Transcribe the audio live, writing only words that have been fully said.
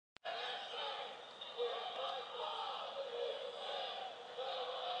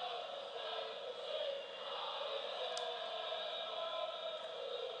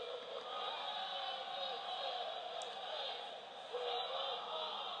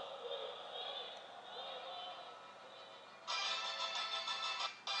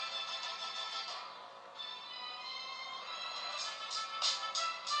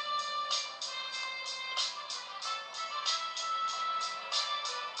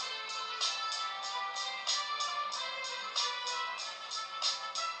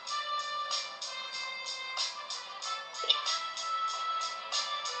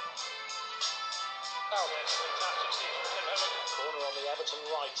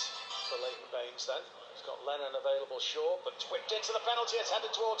right for Leighton Baines then. He's got Lennon available short, but whipped into the penalty, it's headed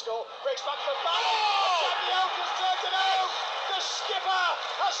towards goal, breaks back for Barry, and Jackie Oak has turned it home! The skipper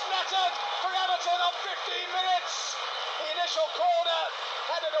has netted for Everton on 15 minutes! The initial corner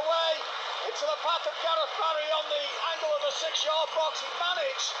headed away into the path of Gareth Barry on the angle of the 6-yard box. He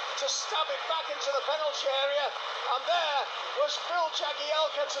managed to stab it back into the penalty area, and there was Phil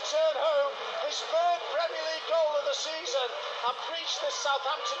Jagielka to turn home his third Premier League goal of the season and breach this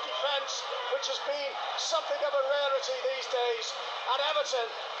Southampton defence, which has been something of a rarity these days. And Everton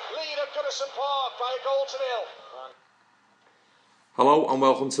lead at Goodison Park by a goal to nil. Hello and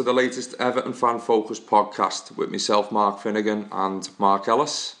welcome to the latest Everton Fan Focus podcast with myself, Mark Finnegan, and Mark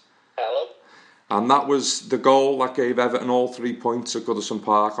Ellis. Hello. And that was the goal that gave Everton all 3 points at Goodison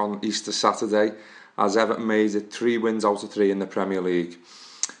Park on Easter Saturday, as Everton made it 3 wins out of 3 in the Premier League.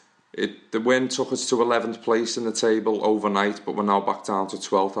 The win took us to 11th place in the table overnight, but we're now back down to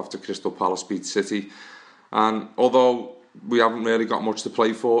 12th after Crystal Palace beat City. And although we haven't really got much to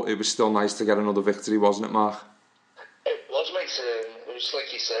play for, it was still nice to get another victory, wasn't it, Mark? It was, mate. It was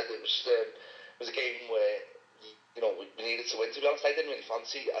like you said, it was a game where we needed to win. To be honest, I didn't really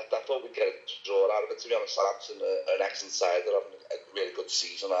fancy. I thought we'd get a draw out of it. To be honest, Southampton are an excellent side. They're having a really good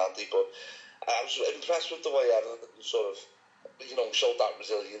season, aren't they? But I was impressed with the way Everton sort of, showed that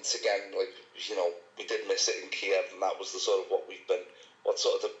resilience again. Like, we did miss it in Kiev, and that was the sort of what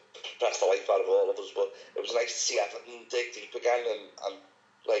sort of depressed the life out of all of us. But it was nice to see Everton dig deep again and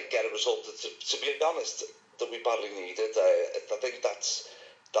like get a result that, to be honest, that we badly needed. I think that's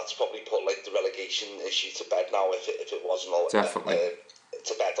probably put like the relegation issue to bed now. If it wasn't all definitely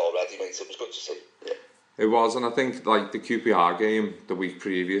to bed already, mate, it was good to see. Yeah. It was, and I think like the QPR game the week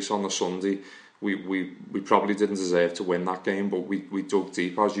previous on the Sunday, we probably didn't deserve to win that game, but we dug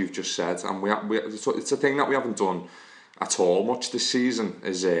deep, as you've just said, and it's a thing that we haven't done at all much this season,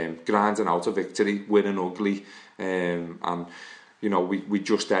 is grinding out a victory, winning ugly, and we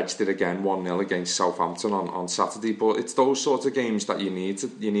just edged it again 1-0 against Southampton on Saturday. But it's those sorts of games that you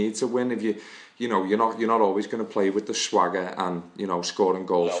need to win. If you're not always going to play with the swagger and scoring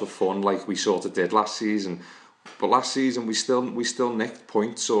goals for fun like we sort of did last season. But last season we still nicked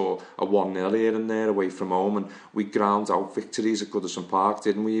points or a 1-0 here and there away from home, and we ground out victories at Goodison Park,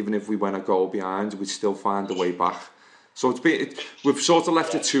 didn't we? Even if we went a goal behind, we'd still find a way back. So we've sort of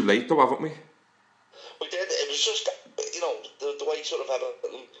left it too late, though, haven't we? We did. It was just the way sort of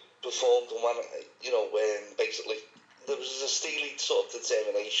Everton performed, and when basically there was a steely sort of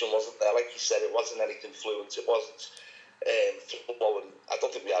determination, wasn't there? Like you said, it wasn't anything fluent. It wasn't. I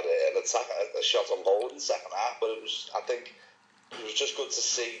don't think we had a shot on goal in the second half, but I think it was just good to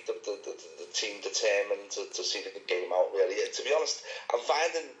see the team determined to see the game out. Really, to be honest, I'm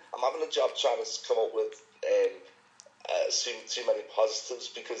having a job trying to come up with too many positives,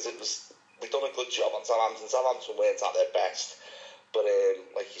 because we've done a good job on Southampton. Southampton weren't at their best, but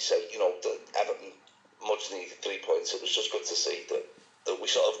like you say, Everton much needed 3 points. It was just good to see that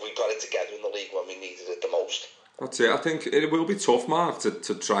we got it together in the league when we needed it the most. That's it. I think it will be tough, Mark,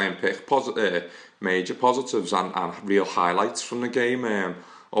 to try and pick major positives and real highlights from the game.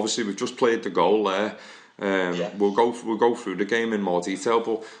 Obviously, we've just played the goal there. We'll go through the game in more detail,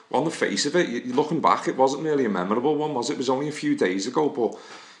 but on the face of it, looking back, it wasn't really a memorable one, was it? It was only a few days ago, but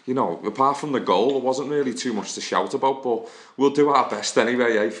apart from the goal, there wasn't really too much to shout about. But we'll do our best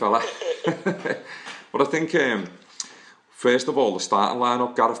anyway, fella? But I think first of all, the starting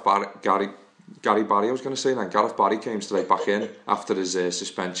lineup: Gary Barry, I was going to say that. Gareth Barry came straight back in after his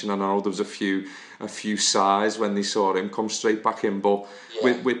suspension, and I know there was a few sighs when they saw him come straight back in, but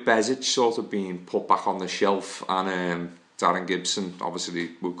with Bezic sort of being put back on the shelf, and Darren Gibson,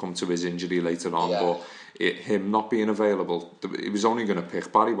 obviously we'll come to his injury later on, but him not being available, he was only going to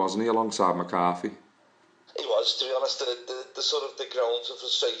pick Barry, wasn't he, alongside McCarthy? He was, to be honest. The sort of the grounds of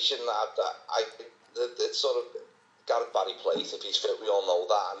frustration it's sort of Gareth Barry plays if he's fit, we all know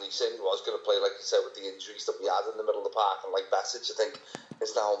that, and he said he was going to play, like you said, with the injuries that we had in the middle of the park, and like Bezic, I think,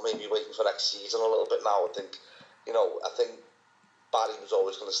 is now maybe waiting for next season a little bit now. I think Barry was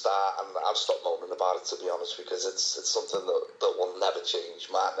always going to start, and I've stopped moaning about it, to be honest, because it's something that will never change.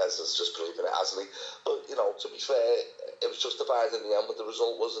 Martinez has just proven it, hasn't he? But to be fair, it was justified in the end with the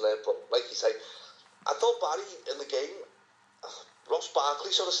result, wasn't it? But like you say, I thought Barry in the game, Ross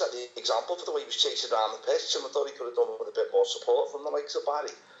Barkley sort of set the example for the way he was chasing around the pitch, and I thought he could have done with a bit more support from the likes of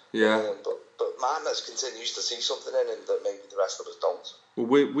Barry. Yeah. But Martinez continues to see something in him that maybe the rest of us don't.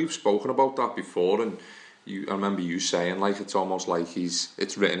 Well, we've spoken about that before, and I remember you saying it's almost like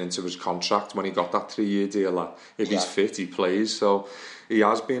it's written into his contract when he got that 3-year deal that if he's fit, he plays. So he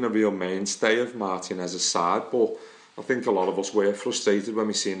has been a real mainstay of Martinez's side, but I think a lot of us were frustrated when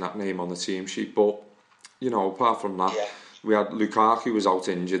we seen that name on the team sheet, but you know, apart from that, we had Lukaku was out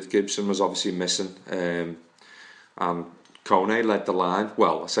injured, Gibson was obviously missing, and Kone led the line.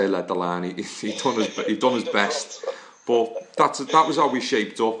 Well, I say led the line. He done his best, but that was how we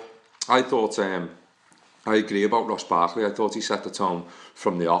shaped up. I thought. I agree about Ross Barkley. I thought he set the tone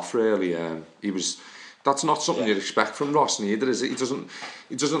from the off. Really, That's not something you'd expect from Ross, neither is it?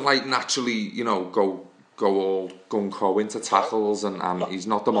 He doesn't like naturally, you know, go all gung ho into tackles, and he's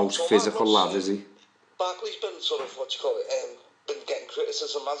not the most physical lad, is he? Barkley's been sort of been getting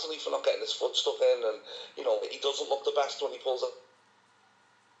criticism, hasn't he, for not getting his foot stuck in, and you know he doesn't look the best when he pulls up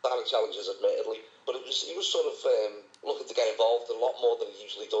direct challenges, admittedly, but he was sort of looking to get involved a lot more than he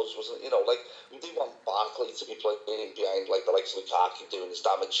usually does, wasn't it? You know, like we do want Barkley to be playing behind like the likes of Lukaku doing his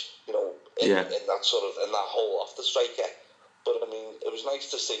damage, you know, in that sort of in that hole off the striker. But I mean, it was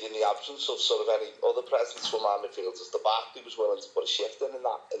nice to see in the absence of sort of any other presence from our midfielders, the Barkley was willing to put a shift in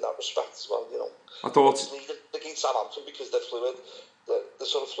that respect as well. You know, I thought it's needed against Southampton because they're fluid. The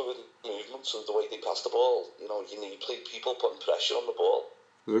sort of fluid movements and the way they pass the ball. You know, you need people putting pressure on the ball.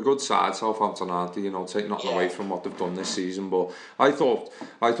 They're a good side, Southampton, aren't they? You know, take nothing away from what they've done this season. But I thought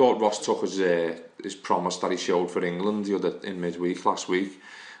Ross took his promise that he showed for England in midweek last week.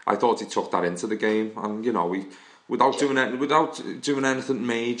 I thought he took that into the game, and you know, without doing anything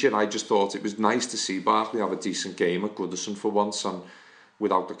major, I just thought it was nice to see Barkley have a decent game at Goodison for once, and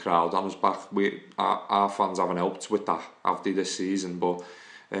without the crowd on his back. Our fans haven't helped with that, have they, this season? But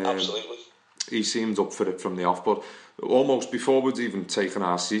absolutely, he seemed up for it from the off. But almost before we'd even taken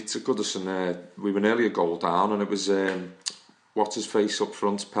our seats at Goodison, we were nearly a goal down, and it was what's his face up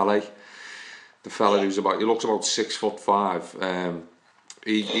front, Pele, the fella he looks about 6'5".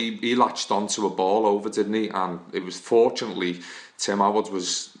 He latched onto a ball over, didn't he? And it was fortunately Tim Howard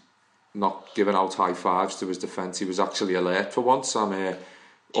was not giving out high fives to his defence. He was actually alert for once, and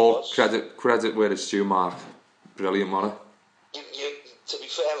all credit where it's due, Mark. Brilliant, man. To be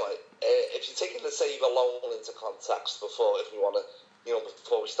fair, like, if you're taking the save alone into context before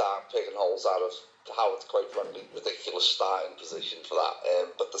we start picking holes out of Howard's quite frankly ridiculous starting position for that,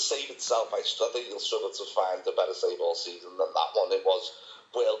 but the save itself, I think you'll struggle to find a better save all season than that one. It was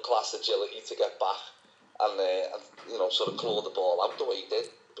world class agility to get back and you know, sort of claw the ball out the way he did.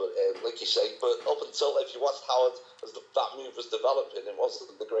 But like you say, but up until, if you watched Howard as that move was developing, it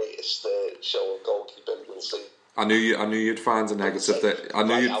wasn't the greatest show of goalkeeping you'll see. I knew you'd find a negative. I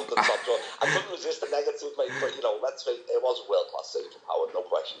couldn't resist the negative, mate. But you know, let's face it was a world class save from Howard, no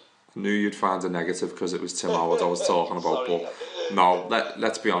question. I knew you'd find a negative because it was Tim Howard I was talking about. But no,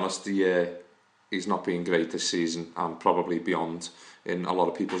 let's be honest. He's not been great this season, and probably beyond in a lot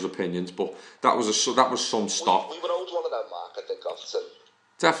of people's opinions. But that was some stop. We were owed one of them, Mark. I think off Tim.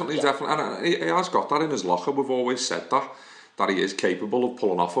 Definitely, and he has got that in his locker. We've always said that he is capable of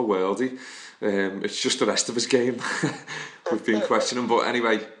pulling off a worldie. It's just the rest of his game we've been questioning. But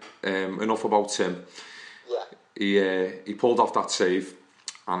anyway, enough about Tim. Yeah. He pulled off that save,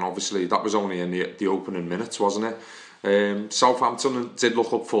 and obviously that was only in the opening minutes, wasn't it? Southampton did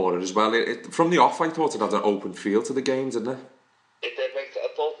look up for it as well. From the off, I thought it had an open feel to the game, didn't it? It did. I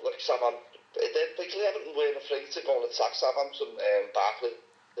thought Southampton. It did. Basically, Everton weren't afraid to go and attack Southampton. Barkley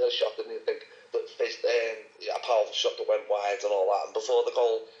did a shot, didn't he? I think that faced a powerful shot that went wide and all that. And before the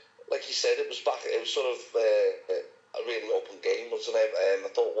goal, like you said, it was sort of a really open game, wasn't it? I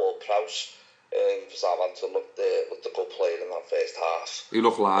thought Ward-Prowse for Southampton looked a good player in that first half. He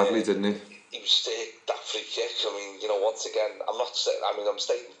looked lively, didn't he? He was that free kick. I mean, you know, once again, I'm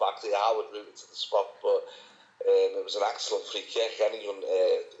stating back to Howard rooted to the spot, but it was an excellent free kick. Anyone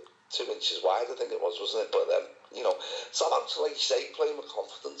 2 inches wide, I think it was, wasn't it? But you know, Southampton, like you say, playing with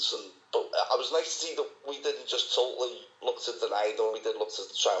confidence, but I was nice to see that we didn't just totally look to deny them. We did look to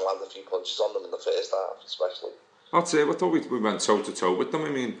try and land a few punches on them in the first half, especially. I'd say I thought we went toe to toe with them. I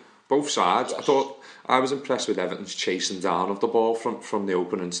mean, both sides. Yes. I was impressed with Everton's chasing down of the ball from the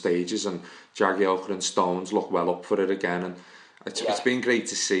opening stages, and Jagielka and Stones look well up for it again, and it's been great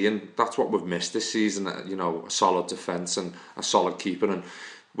to see, and that's what we've missed this season. You know, a solid defence and a solid keeper, and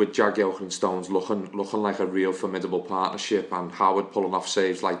with Jagielka and Stones looking like a real formidable partnership, and Howard pulling off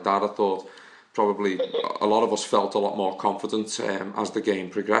saves like that, I thought probably a lot of us felt a lot more confident as the game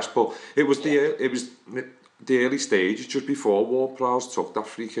progressed. But it was the early stages just before Ward-Prowse took that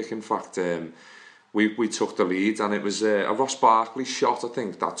free kick. In fact, we took the lead, and it was a Ross Barkley shot, I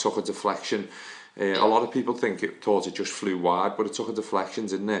think, that took a deflection. A lot of people thought it just flew wide, but it took a deflection,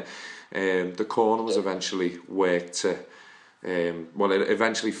 didn't it? The corner was eventually worked to. It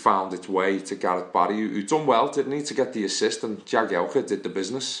eventually found its way to Gareth Barry, who done well, didn't he, to get the assist, and Jagielka did the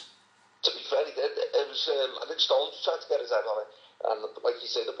business. To be fair, he did. It was, I think Stones tried to get his head on it, and like you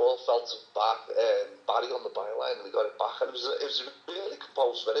say, the ball fell to Barry on the byline, and he got it back, and it was a really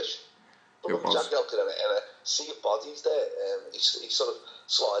composed finish. But Jack Elkin in a sea of bodies there, he sort of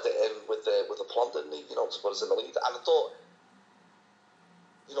slotted it in with the plum, didn't he? To put us in the lead, and I thought,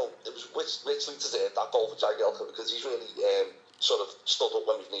 it was richly deserved, that goal for Jack Elkin, because he's really sort of stood up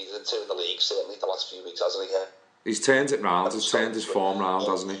when we've needed him to in the league, certainly the last few weeks, hasn't he? Yeah. He's turned it round. He's turned his form round,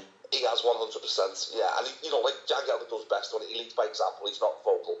 hasn't he? He has 100%. Yeah, and like Jack Elkin does best when he leads by example. He's not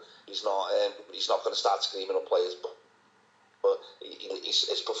vocal. He's not going to start screaming at players, but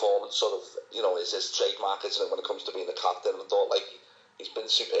his performance sort of is his trademark, isn't it, when it comes to being a captain? And I thought he's been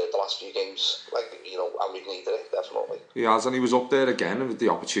superb the last few games, and we've needed it definitely. He has, and he was up there again with the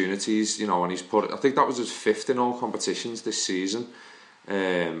opportunities, and he's I think that was his 5th in all competitions this season.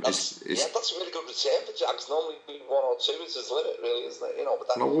 That's a really good return for Jack. Normally 1 or 2 is his limit, really, isn't it?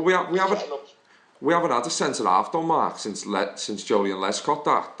 But we haven't had a centre half though, Mark, since Joleon Lescott.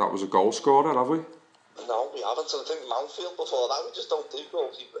 That was a goal scorer, have we? No, we haven't. And I think Mountfield before that, we just don't do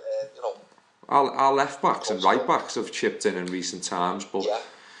goalkeeper. Our left backs and right backs have chipped in recent times, but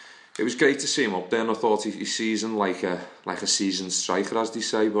it was great to see him up there, and I thought he's seasoned like a seasoned striker, as they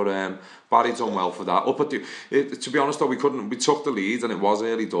say. But Barry done well for that. To be honest though, we took the lead and it was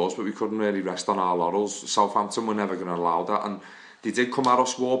early doors, but we couldn't really rest on our laurels. Southampton were never going to allow that, and they did come at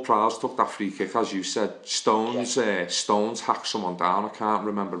us. Ward-Prowse took that free kick, as you said. Stones hacked someone down. I can't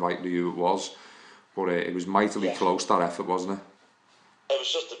remember rightly who it was, but it was mightily close, that effort, wasn't it? It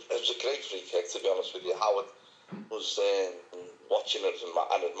was a great free kick, to be honest with you. Howard was watching it and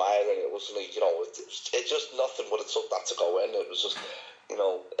admiring it, wasn't he? It just nothing would have took that to go in. It was just,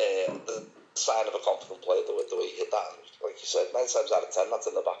 the sign of a confident player, the way he hit that. And like you said, 9 times out of 10,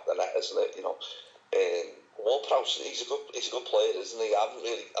 that's in the back of the net, isn't it? Ward-Prowse, he's a good player, isn't he? I've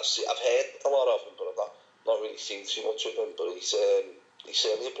heard a lot of him, but I've not really seen too much of him. But he's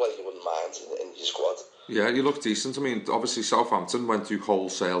certainly a player you wouldn't mind in your squad. Yeah, he looked decent. I mean, obviously Southampton went through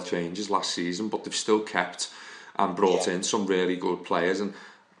wholesale changes last season, but they've still kept and brought in some really good players, and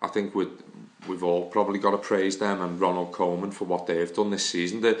I think we've all probably got to praise them and Ronald Koeman for what they've done this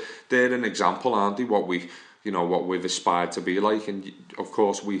season. They're an example, aren't they? What we've aspired to be like, and of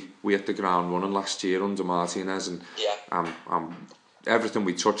course we hit the ground running last year under Martinez, and everything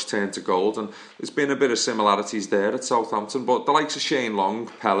we touched turned to gold, and there's been a bit of similarities there at Southampton. But the likes of Shane Long,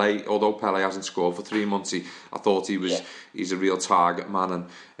 Pele, although Pele hasn't scored for 3 months, I thought he's a real target man,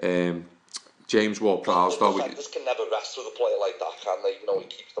 and James Ward-Prowse, though, defenders can never rest with a player like that, can they? He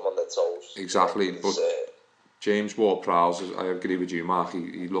keeps them on their toes. Exactly, but James Ward-Prowse, I agree with you, Mark.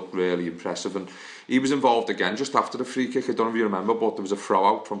 He looked really impressive, and he was involved again just after the free kick. I don't know if you remember, but there was a throw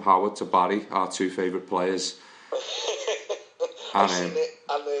out from Howard to Barry, our 2 favourite players. I've seen it,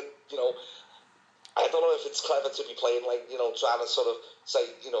 and I don't know if it's clever to be playing trying to sort of say,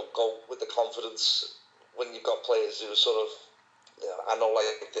 go with the confidence when you've got players who are sort of, I know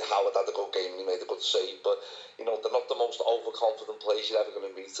Howard had a good game, he made a good save, but they're not the most overconfident players you're ever going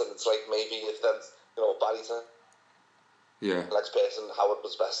to meet, and it's like maybe if then Barry's the next person, Howard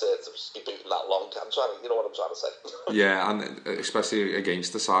was best there to be booting that long. You know what I'm trying to say? Yeah, and especially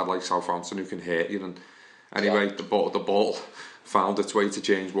against a side like Southampton who can hurt you. And anyway, the ball found its way to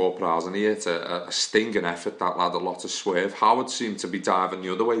James Ward-Prowse, and he hit a stinging effort that had a lot of swerve. Howard seemed to be diving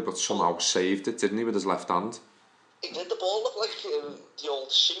the other way, but somehow saved it, didn't he, with his left hand? He did. The ball look like the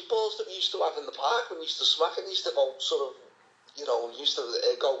old shoot balls that we used to have in the park when we used to smack it. He used to go sort of, used to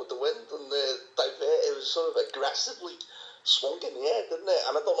go with the wind and divert. It was sort of aggressively swung in the air, didn't it?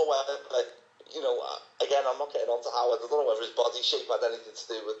 And I don't know whether, again, I'm not getting on to Howard. I don't know whether his body shape had anything to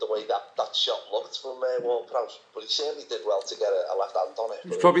do with the way that shot looked from Ward-Prowse, but he certainly did well to get a left hand on it.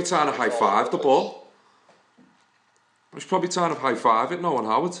 He was probably trying to high-five the ball. He was probably trying to high-five it, knowing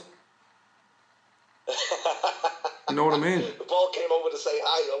Howard. You know what I mean? The ball came over to say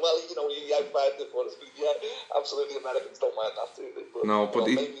hi. Well, he high-fived it for us. Yeah, absolutely, Americans don't mind that, do they? But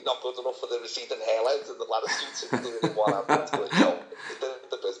maybe not good enough for the receding hairlines and the ladder suits and doing it in one hand. But, he did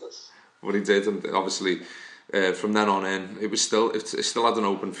the business. But he did, and obviously from then on in, it still had an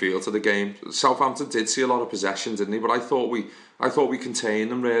open feel to the game. Southampton did see a lot of possession, didn't he? But I thought we contained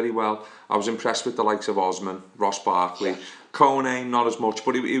them really well. I was impressed with the likes of Osman, Ross Barkley, Kone, not as much,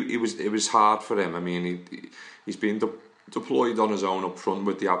 but it was hard for him. I mean, he's been deployed on his own up front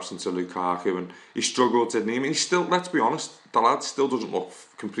with the absence of Lukaku, and he struggled, didn't he? I mean, he still, let's be honest, the lad still doesn't look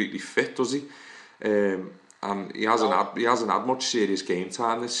completely fit, does he? And he hasn't had much serious game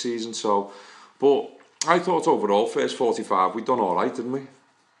time this season. So, but I thought overall, first 45, we'd done all right, didn't we?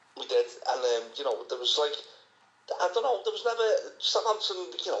 We did, and there was I don't know. There was never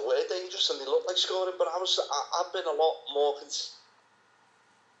Southampton. You know, were dangerous and they looked like scoring, but I've been a lot more concerned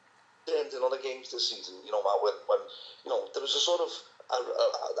in other games this season. You know, when you know there was a sort of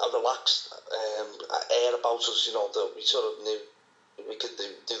a relaxed air about us. You know, that we sort of knew we could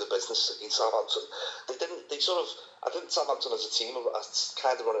do the business against Southampton. They didn't. They sort of. I think Southampton as a team are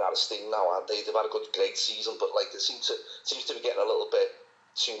kind of running out of steam now, and they've had a great season, but like it seems to be getting a little bit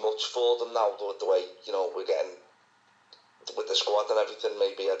too much for them now. The way we're getting with the squad and everything.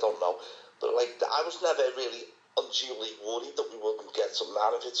 Maybe I don't know, but like I was never really unduly worried that we wouldn't get something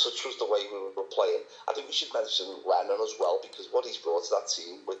out of it. Such was the way we were playing. I think we should mention Lennon as well, because what he's brought to that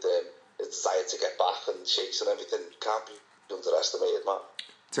team with his desire to get back and chase and everything can't be underestimated, man.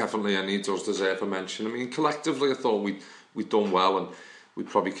 Definitely, and he does deserve a mention. I mean, collectively, I thought we'd done well, and we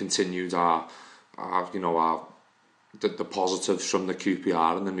probably continued our the positives from the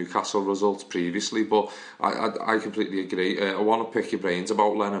QPR and the Newcastle results previously. But I completely agree. I want to pick your brains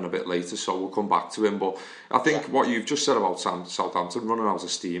about Lennon a bit later, so we'll come back to him. But I think what you've just said about Southampton running out of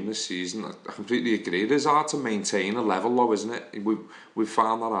steam this season, I completely agree. It is hard to maintain a level, though, isn't it? We've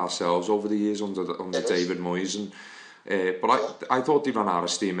found that ourselves over the years under David Moyes and. But I thought they ran out of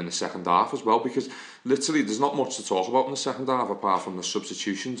steam in the second half as well, because literally there's not much to talk about in the second half apart from the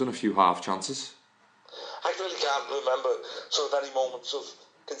substitutions and a few half chances. I really can't remember sort of any moments of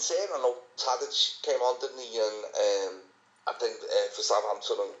concern. I know Tadic came on, didn't he? And I think for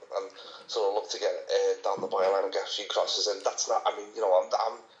Southampton and sort of looked to get down the byline and get a few crosses in. That's not. I mean,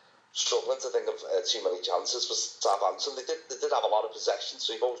 I'm struggling to think of too many chances for Southampton. They did have a lot of possession,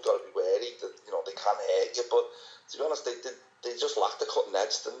 so you've always got to be wary that they can hurt you. But to be honest, they just lacked the cutting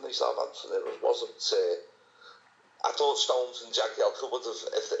edge, didn't they, Southampton? It wasn't. I thought Stones and Jagielka would have,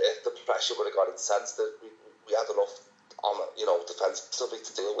 if the pressure would have got intense, that we had enough on defensively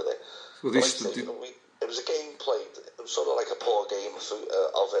to deal with it. Well, it was a game played. It was sort of like a poor game of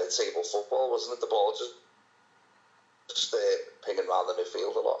table football, wasn't it? The ball just pinging around the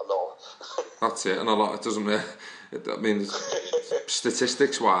midfield a lot and all. That's it, and a lot. It doesn't. I mean,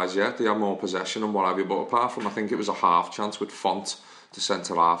 statistics-wise, yeah, they have more possession and what have you. But apart from, I think it was a half chance with Font, the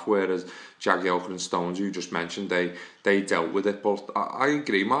centre half, whereas Jagielka and Stones, you just mentioned, they dealt with it. But I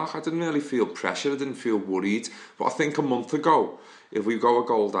agree, Mark. I didn't really feel pressure. I didn't feel worried. But I think a month ago, if we go a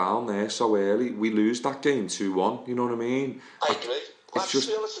goal down there so early, we lose that game 2-1. You know what I mean? I agree. Well, to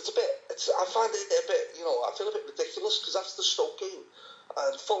be honest, I find it a bit, I feel a bit ridiculous, because after the Stoke game,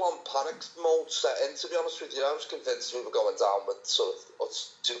 and full-on panic mode set in, to be honest with you, I was convinced we were going down with sort of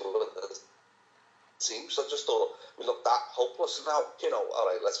us two teams. I just thought we looked that hopeless, and now, all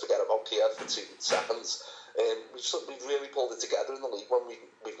right, let's forget about Kiev for 2 seconds. We've really pulled it together in the league when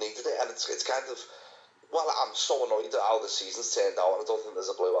we've needed it, and it's kind of, well, I'm so annoyed at how the season's turned out, and I don't think there's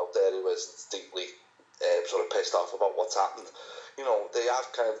a blue out there who isn't deeply sort of pissed off about what's happened. They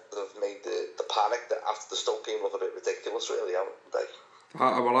have kind of made the panic that after the Stoke game look a bit ridiculous, really, haven't they?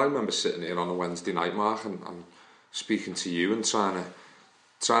 Well, I remember sitting here on a Wednesday night, Mark, and speaking to you and trying to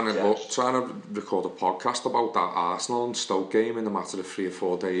record a podcast about that Arsenal and Stoke game in a matter of 3 or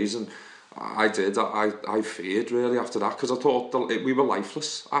 4 days, and I feared really after that, because I thought we were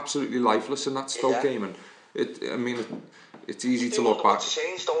lifeless, absolutely lifeless in that Stoke game, and it's easy to look back. What's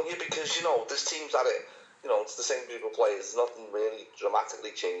changed, don't you? Because this team's at it. It's the same group of players. Nothing really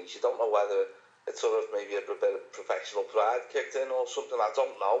dramatically changed. You don't know whether it's sort of maybe a bit of professional pride kicked in or something. I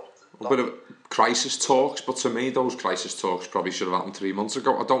don't know. A bit of crisis talks, but to me, those crisis talks probably should have happened 3 months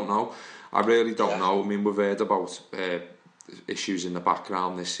ago. I don't know. I really don't know. I mean, we've heard about issues in the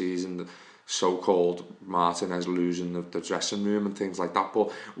background this season, the so-called Martinez losing the dressing room and things like that.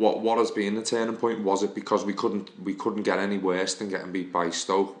 But what has been the turning point? Was it because we couldn't get any worse than getting beat by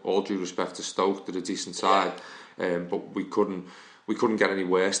Stoke? All due respect to Stoke, they're a decent side, but we couldn't get any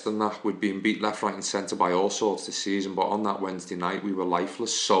worse than that. We'd been beat left, right and centre by all sorts this season, but on that Wednesday night we were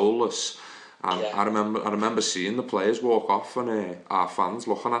lifeless, soulless, and I remember seeing the players walk off and our fans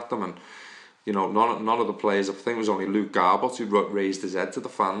looking at them, and none of the players, I think it was only Luke Garbott who raised his head to the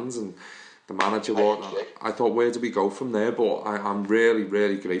fans, and the manager walked. I thought, where do we go from there? But I'm really,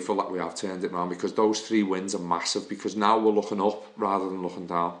 really grateful that we have turned it around, because those 3 wins are massive, because now we're looking up rather than looking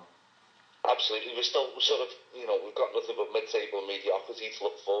down. Absolutely, we're still sort of, we've got nothing but mid-table mediocrity to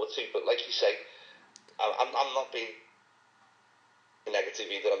look forward to. But like you say, I'm not being negative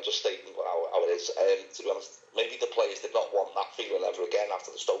either. I'm just stating how it is. To be honest, maybe the players did not want that feeling ever again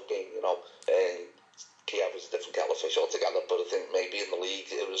after the Stoke game. Kiev was a different kettle of fish altogether. But I think maybe in the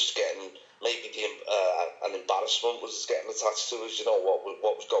league it was getting an embarrassment was getting attached to us.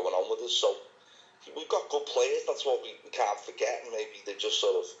 What was going on with us. So we've got good players. That's what we can't forget. And maybe they just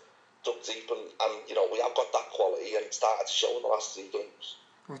sort of dug deep, and you know, we have got that quality, and it started to show in the last 3 games.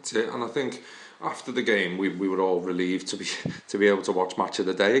 That's it, and I think after the game we were all relieved to be able to watch Match of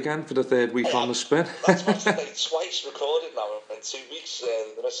the Day again for the 3rd week on the spin. That's Match of the Day twice recorded now in 2 weeks,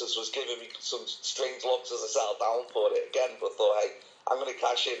 and the missus was giving me some strange looks as I settled down for it again, but I thought, hey, I'm going to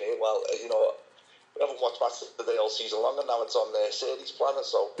cash in here. Well, you know, we haven't watched Match of the Day all season long, and now it's on the series planner,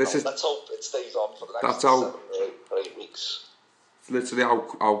 so let's hope it stays on for the next 7 or 8 weeks. Literally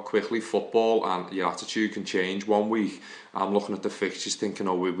how quickly football and your attitude can change. One week I'm looking at the fixtures thinking,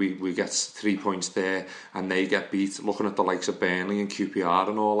 oh, we get 3 points there and they get beat, looking at the likes of Burnley and QPR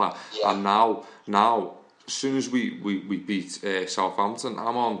and all that. Yeah. And now as soon as we beat Southampton,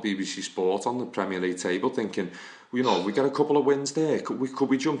 I'm on BBC Sport on the Premier League table thinking, you know, we get a couple of wins there, could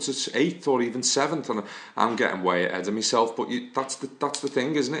we jump to 8th or even 7th? And I'm getting way ahead of myself, but that's the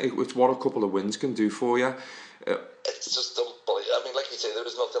thing, isn't it? It's what a couple of wins can do for you. It's just unbelievable. I mean, like you say, there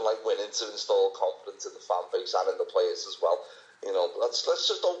is nothing like winning to install confidence in the fan base and in the players as well. You know, let's just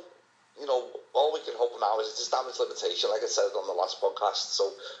don't. You know, all we can hope now is it's a damage limitation, like I said on the last podcast.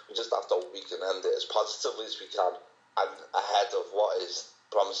 So we just have to hope we can end it as positively as we can and ahead of what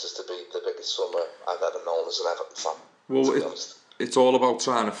promises to be the biggest summer I've ever known as an Everton fan. Well, it's all about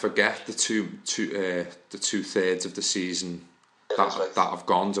trying to forget the 2/3 of the season that have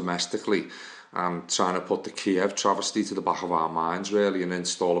gone domestically, and trying to put the Kiev travesty to the back of our minds, really, and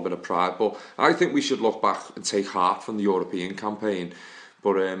install a bit of pride. But I think we should look back and take heart from the European campaign.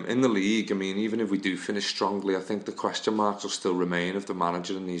 But in the league, I mean, even if we do finish strongly, I think the question marks will still remain of the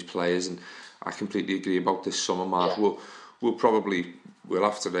manager and these players. And I completely agree about this summer, Mark. Yeah. We'll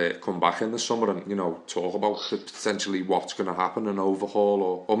have to come back in the summer and, you know, talk about potentially what's going to happen, an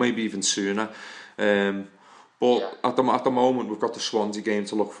overhaul, or maybe even sooner. But at the moment, we've got the Swansea game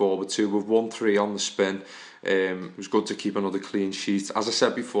to look forward to. We've won 3 on the spin. It was good to keep another clean sheet. As I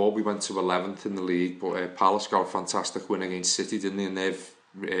said before, we went to 11th in the league, but Palace got a fantastic win against City, didn't they? And they've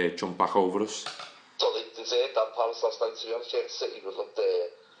jumped back over us. So they deserved that Palace last night, to be honest. Yeah, City looked I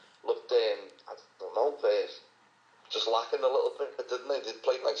don't know, just lacking a little bit, didn't they? They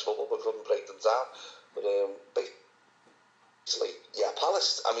played nice football, but couldn't break them down. But basically, yeah,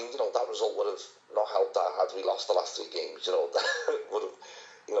 Palace, I mean, you know, that result would have not helped that had we lost the last 3 games, you know, that would have,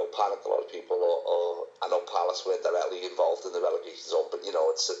 you know, panicked a lot of people, or I know Palace weren't directly involved in the relegation zone, but, you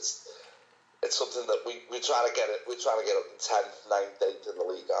know, it's something that we're trying to get up in 10th, 9th, 8th in the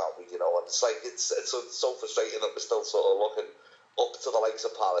league, aren't we, you know, and it's like, it's so frustrating that we're still sort of looking up to the likes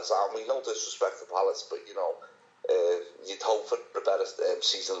of Palace, and we no disrespect to Palace, but, you know, you'd hope for a better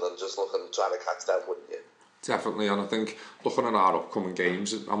season than just trying to catch them, wouldn't you? Definitely, and I think looking at our upcoming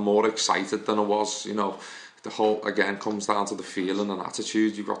games, I'm more excited than I was. You know, the whole again comes down to the feeling and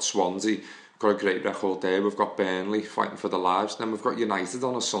attitude. You've got Swansea, got a great record there. We've got Burnley fighting for their lives. Then we've got United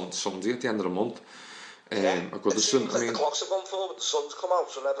on a Sunday at the end of the month. It seems like the clocks have gone forward. The sun's come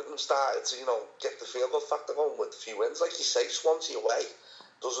out, and Everton started to, you know, get the feel good factor going with a few wins. Like you say, Swansea away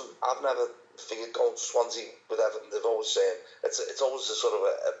I've never feared going to Swansea with Everton. They've always said it's always a sort of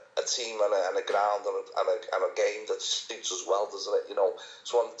a team and a ground and a game that suits us well, doesn't it? You know,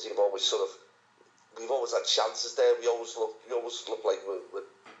 Swansea have always we've always had chances there. We always look like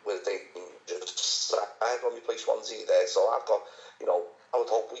we're dangerous side when we play Swansea there. So I've got, you know, I would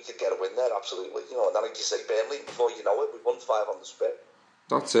hope we could get a win there, absolutely. You know, and then like you say, Burnley, before you know it, we've won 5 on the spin.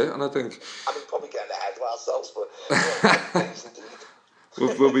 That's it, and I think probably getting ahead of ourselves, but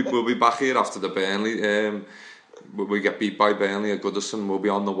we'll be back here after the Burnley. We get beat by Burnley at Goodison. We'll be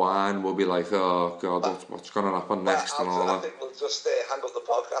on the wine. We'll be like, oh God, what's going to happen next and all that. I think we'll just hang up the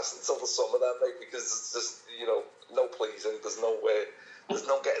podcast until the summer then, mate, because it's just, you know, no pleasing. There's no way. There's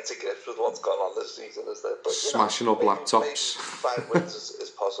no getting to grips with what's gone on this season, is there? But, smashing up laptops. Maybe 5 wins is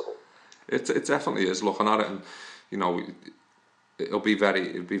possible. It definitely is. Looking at it, and you know, it'll be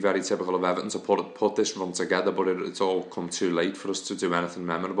very typical of Everton to put this run together, but it's all come too late for us to do anything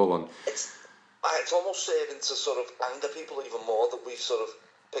memorable. And it's almost serving to sort of anger people even more that we've sort of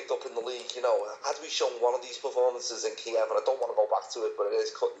picked up in the league. You know, had we shown one of these performances in Kiev, and I don't want to go back to it, but it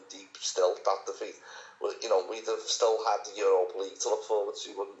is cutting deep still, that defeat. Well, you know, we'd have still had the Europa League to look forward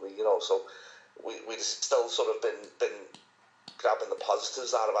to, wouldn't we? You know, so we'd still sort of been grabbing the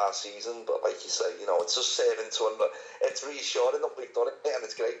positives out of our season. But like you say, you know, it's just serving to annoy. It's reassuring that we've done it, and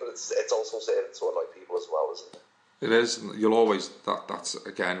it's great, but it's also serving to annoy people as well, isn't it? It is. You'll always that's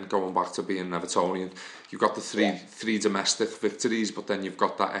again going back to being an Evertonian. You've got the three domestic victories, but then you've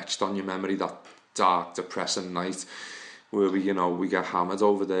got that etched on your memory, that dark, depressing night where we get hammered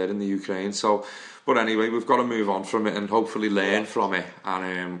over there in the Ukraine. So, but anyway, we've got to move on from it and hopefully learn from it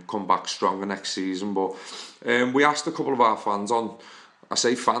and come back stronger next season. But we asked a couple of our fans on I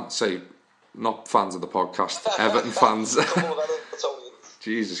say not fans of the podcast, Everton fans.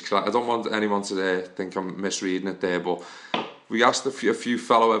 Jesus Christ, I don't want anyone to think I'm misreading it there, but we asked a few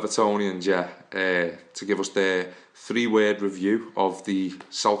fellow Evertonians, to give us their 3-word review of the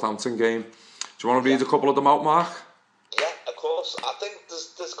Southampton game. Do you want to read a couple of them out, Mark? Yeah, of course. I think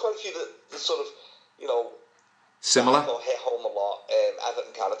there's quite a few that sort of, similar. I got hit home a lot.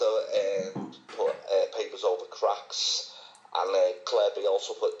 Everton Canada put papers over cracks, and Claire B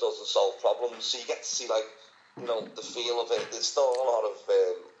also put doesn't solve problems. So you get to see the feel of it. There's still a lot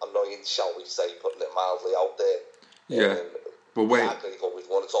of annoyance, shall we say, putting it mildly out there. Yeah. But wait. Yeah, grateful we've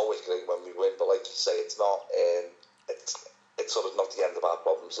won. It's always great when we win, but like you say, it's not. It's sort of not the end of our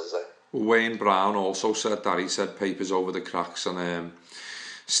problems, is it? Wayne Brown also said that. He said papers over the cracks, and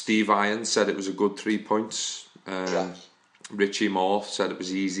Steve Irons said it was a good 3 points. Richie Moore said it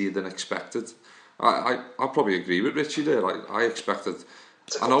was easier than expected. I probably agree with Richie there. I expected.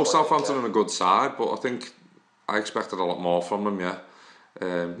 I know Southampton are a good side, but I think I expected a lot more from them. Yeah.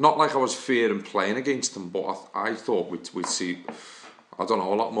 Not like I was fearing playing against them, but I thought we'd see, I don't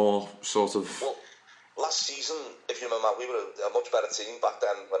know, a lot more sort of. Well, last season, if you remember, we were a much better team back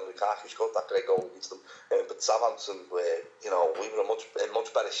then when Lukaku scored that great goal against them. But Southampton were, we were in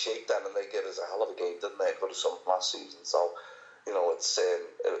much better shape then, and they gave us a hell of a game, didn't they, for some last season? So, it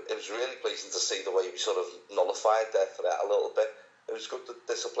was really pleasing to see the way we sort of nullified their threat a little bit. It was good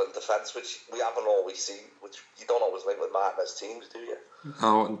disciplined defence, which we haven't always seen, which you don't always link with Martinez teams, do you?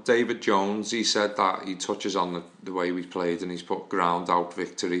 No, and David Jones, he said that he touches on the way we played, and he's put ground out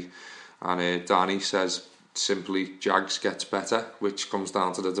victory. And Danny says simply Jags gets better, which comes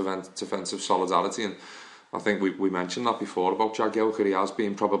down to the defensive solidarity. And I think we mentioned that before about Jagielka. He has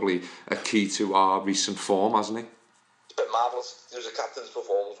been probably a key to our recent form, hasn't he? It's been marvellous. It was a captain's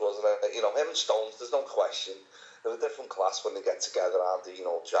performance, wasn't it? Him and Stones, there's no question. They're a different class when they get together, and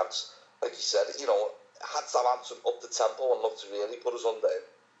Jags, like you said, had Southampton up the tempo and looked to really put us under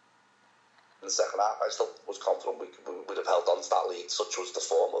in the second half. I still was confident we would have held on to that lead. Such was the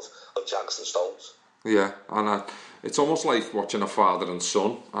form of Jags and Stones. Yeah, and it's almost like watching a father and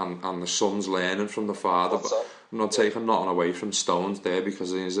son, and the son's learning from the father. But I'm not taking nothing away from Stones there, because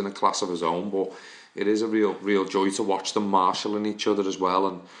he's in a class of his own, but it is a real joy to watch them marshalling each other as well,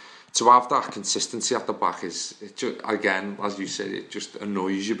 and to have that consistency at the back again, as you said, it just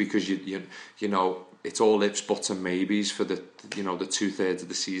annoys you, because you know it's all ifs, buts and maybes for the 2/3 of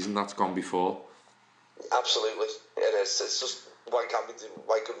the season that's gone before. Absolutely, it is. It's just why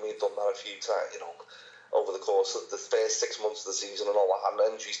couldn't we have done that a few times? Over the course of the first 6 months of the season and all that,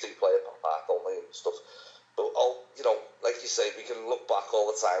 and injuries do play a part, don't they, and stuff. But like you say, we can look back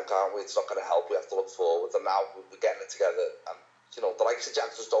all the time, can't we? It's not going to help. We have to look forward, and now we're getting it together. And the likes of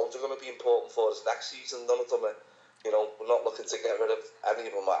Jags and Stones are going to be important for us next season. None of them are, we're not looking to get rid of any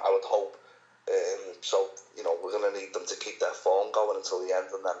of them, I would hope. So, we're going to need them to keep their form going until the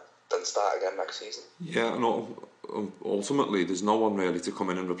end, and then start again next season. Yeah, and ultimately, there's no one really to come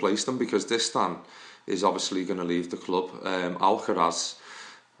in and replace them, because this Stan is obviously going to leave the club. Alcaraz,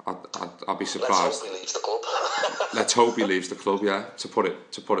 I'd be surprised. Let's hope he leaves the club. Let's hope he leaves the club. Yeah, to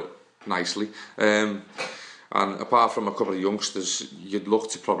put it nicely. And apart from a couple of youngsters, you'd look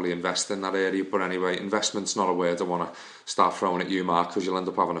to probably invest in that area. But anyway, investment's not a word I want to start throwing at you, Mark, because you'll end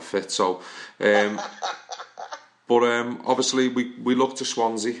up having a fit. So, obviously we look to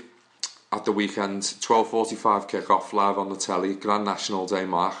Swansea at the weekend. 12:45 kick-off live on the telly. Grand National Day,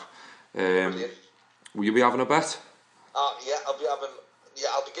 Mark. Will you be having a bet? Yeah, I'll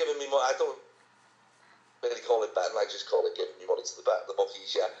be giving me money. I don't really call it betting. I just call it giving me money to the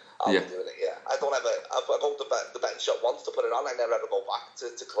bookies. Yeah. I'll be doing it, yeah. I go to the betting shop once to put it on. I never ever go back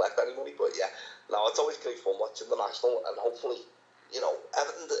to collect any money. But yeah, no, it's always great fun watching the National, and hopefully,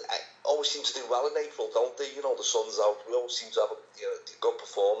 Everton always seem to do well in April, don't they? The sun's out. We always seem to have good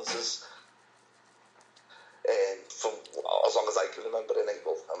performances. From as long as I can remember in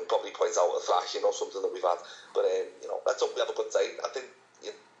April, and we probably point out a thrashing or something that we've had. But let's hope we have a good day. I think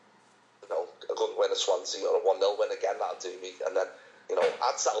a good win at Swansea or a 1-0 win again, that'll do me, and then.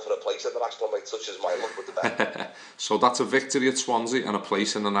 I'd settle for a place in the National, mate, such as my luck with the bet. So that's a victory at Swansea and a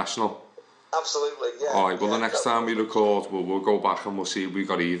place in the National. Absolutely, yeah. Alright, well, the next time we record, we'll go back and we'll see if we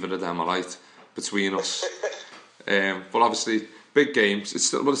got either of them, alright, between us. But obviously, big games.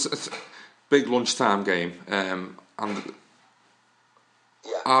 It's a big lunchtime game. And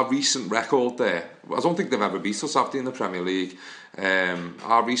our recent record there, I don't think they've ever beat us, have they, in the Premier League?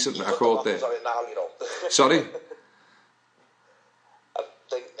 Our recent record there. Sorry?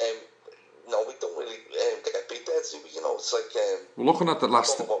 No, we don't really get beat there, do we? It's like... we're looking at the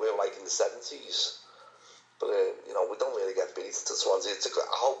last... I don't know what we were like in the 70s, but, we don't really get beat to Swansea.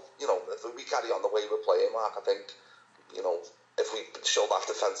 I hope, if we carry on the way we're playing, Mark, I think, if we show that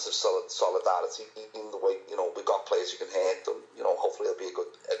defensive solidarity in the way, we've got players who can hit them, hopefully it'll be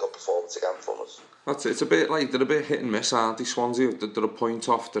a good performance again from us. That's it. It's a bit like they're a bit hit and miss, aren't they, Swansea? They're a point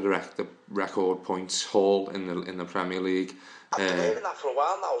off the record points haul in the Premier League. I've been hearing that for a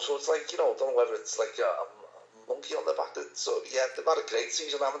while now, so it's like, I don't know whether it's like a monkey on the back. They've had a great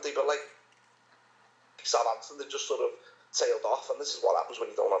season, haven't they? But like Southampton, they've just sort of tailed off, and this is what happens when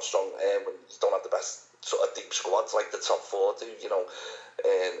you don't have when you don't have the best sort of deep squads like the top four do.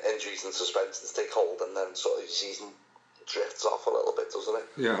 Injuries and suspensions take hold, and then sort of your season drifts off a little bit, doesn't it?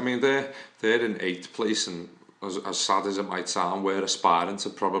 Yeah, I mean they're in 8th place, and as sad as it might sound, we're aspiring to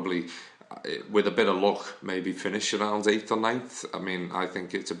probably, with a bit of luck, maybe finish around 8th or 9th. I mean, I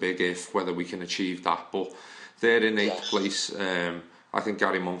think it's a big if whether we can achieve that, but they're in 8th place. I think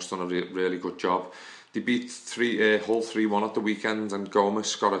Gary Monk's done a really good job. They beat Hull 3-1 at the weekend, and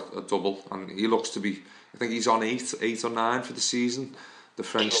Gomez got a double, and he looks to be, I think he's on 8 or 9 for the season, the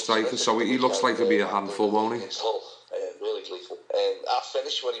French striker, so he looks like he'll be a handful, won't he? Really gleeful. Our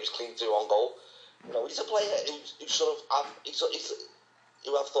finish when he was clean through on goal, he's a player who sort of,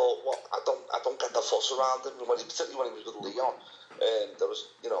 who I've thought, I don't get the fuss around him, particularly when he was with Leon. There was,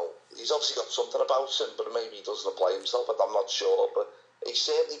 he's obviously got something about him, but maybe he doesn't apply himself, I'm not sure, but he's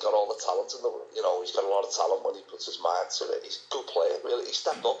certainly got all the talent in the, he's got a lot of talent when he puts his mind to it. He's a good player, really. He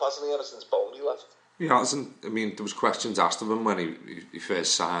stepped up, hasn't he, ever since Boney left? He hasn't. I mean, there was questions asked of him when he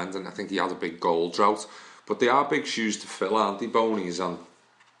first signed, and I think he had a big goal drought. But they are big shoes to fill, aren't they, Boney's? And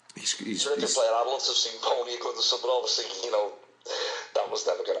he's a good player. I'd love to have seen Boney go to some, but obviously, that was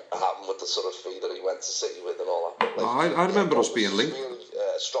never going to happen with the sort of fee that he went to City with and all that. But I remember us being linked. Really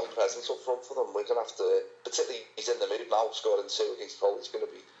strong presence up front for them. We're going to have to, particularly he's in the mood now, scoring 2 against Hull. He's going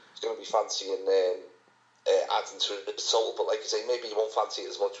to be fancying adding to the total. But like you say, maybe he won't fancy it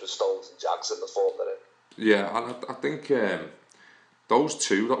as much with Stones and Jackson in the form they're in. Yeah, and I think those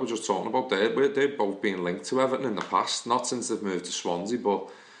two that we're just talking about, they're both being linked to Everton in the past, not since they've moved to Swansea, but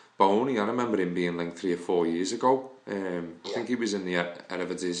Boney, I remember him being linked 3 or 4 years ago. I think he was in the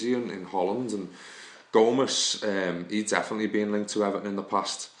Eredivisie in Holland, and Gomez, he's definitely been linked to Everton in the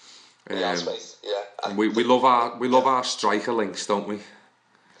past. And we love our striker links, don't we?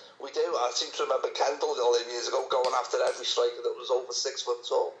 We do. I seem to remember Kendall all them years ago going after every striker that was over 6 foot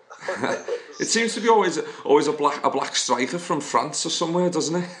tall. It seems to be always a black striker from France or somewhere,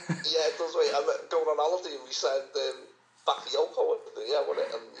 doesn't it? Yeah, it does. Right. I'm going on holiday and we said Bakayoko, wasn't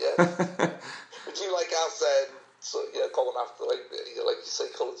it? And we do like us going after like you say,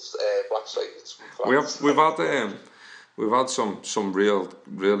 colours black strikers from France. We've had some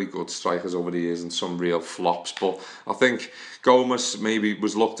really good strikers over the years and some real flops, but I think Gomez maybe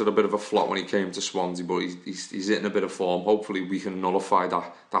was looked at a bit of a flop when he came to Swansea, but he's hitting a bit of form. Hopefully we can nullify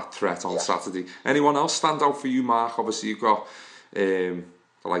that threat on Saturday. Anyone else stand out for you, Mark? Obviously you've got the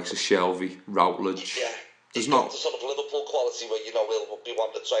likes of Shelvey, Routledge. Yeah, he's got the sort of Liverpool quality where he'll be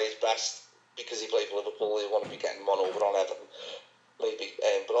wanting to try his best because he played for Liverpool. He'll want to be getting one over on Everton. Maybe,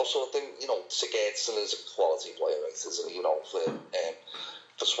 but also I think Sigurdsson is a quality player, right? Isn't he?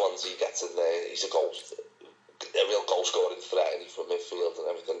 For Swansea, gets in there. He's a real goal scoring threat, and from midfield and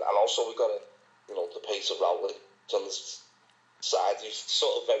everything. And also we've got the pace of Rowley on the side. He's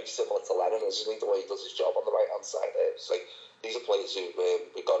sort of very similar to Lennon, isn't he? The way he does his job on the right hand side there. It's like these are players who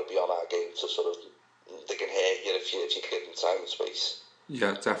we've got to be on our game to sort of they can hurt you if you give them time and space.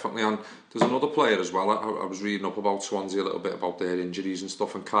 Yeah, definitely. And there's another player as well. I was reading up about Swansea a little bit about their injuries and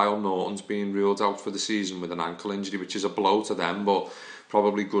stuff, and Kyle Norton's being ruled out for the season with an ankle injury, which is a blow to them, but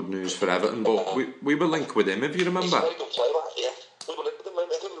probably good news for Everton. But we were linked with him, if you remember. He's a very good player, yeah. We were linked with him.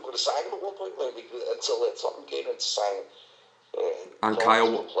 I think we were going to sign him at one point, maybe, until Tottenham came in to sign him. And Kyle...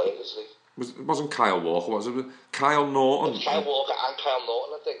 He's a good player, isn't he? It wasn't Kyle Walker, was it? Kyle Norton. Kyle Walker and Kyle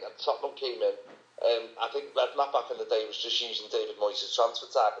Norton, I think, and Tottenham came in. I think Redknapp back in the day was just using David Moyes' transfer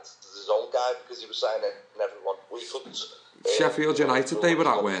targets as his own guy because he was signing everyone. We couldn't. Sheffield United, they were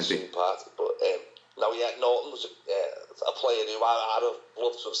at, weren't they? But Norton was a player who I'd have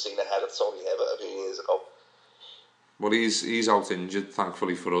loved to have seen ahead of Tony Hibbert a few years ago. Well, he's out injured,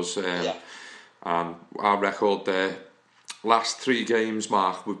 thankfully for us. And our record there, last 3 games,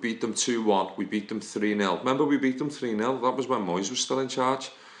 Mark, we beat them 2-1, we beat them 3-0. Remember we beat them 3-0? That was when Moyes was still in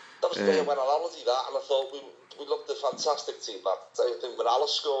charge. That was the day I went on holiday, and I thought we looked a fantastic team that day. I think Morales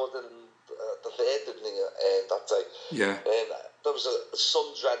scored in the third, didn't he, that day? Yeah. And there was a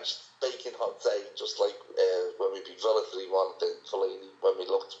sun-drenched, baking hot day, just like when we beat Villa 3-1, Fellaini, when we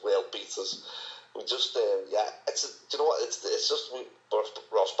looked well beaters. We just, do you know what, it's just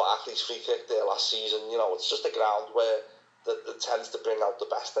Ross Barkley's free kick there last season, it's just a ground where that tends to bring out the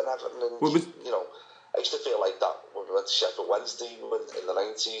best in Everton. And you know, I used to feel like that when we went to Sheffield Wednesday in the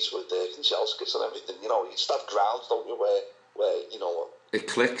 90s with the Kanchelskis and everything. You know, you just have grounds, don't you, where you know, it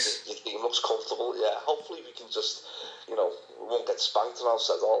clicks. Your team looks comfortable. Yeah, hopefully we can just, you know, we won't get spanked, and I've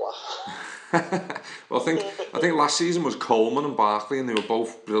said all that. Well, I think last season was Coleman and Barkley, and they were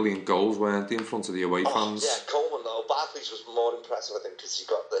both brilliant goals, weren't they, in front of the away fans? Yeah, Coleman though. Barkley's was more impressive, I think, because he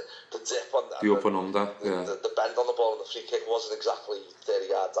got the dip on the up and under. The bend on the ball, and the free kick wasn't exactly 30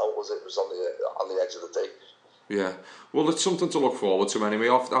 yards out, was it? It was on the edge of the tee. Yeah, well, it's something to look forward to anyway.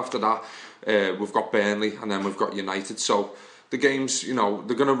 After that, we've got Burnley, and then we've got United. So the games, you know,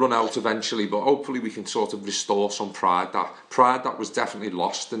 they're going to run out eventually, but hopefully we can sort of restore some pride that was definitely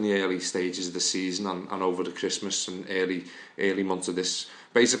lost in the early stages of the season and over the Christmas and early months of this.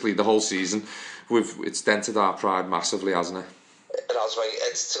 Basically, the whole season, it's dented our pride massively, hasn't it? It has, mate.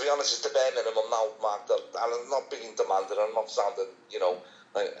 It's, to be honest, it's the bare minimum now, Mark. And I'm not being demanded. I'm not sounding, you know,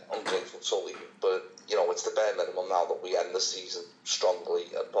 like ungrateful totally, but you know, it's the bare minimum now that we end the season strongly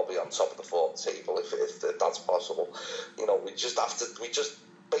and probably on top of the form table if that's possible. You know, we just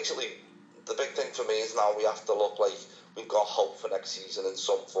basically, the big thing for me is now we have to look like we've got hope for next season in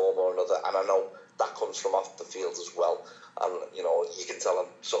some form or another, and I know that comes from off the field as well. And you know, you can tell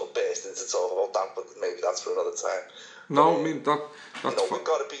I'm sort of bursting to talk about that, but maybe that's for another time. No, I mean that's you know, we've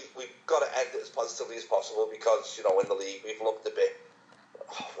got to end it as positively as possible, because you know, in the league we've looked a bit,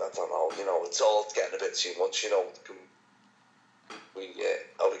 I don't know, you know, it's all getting a bit too much, you know.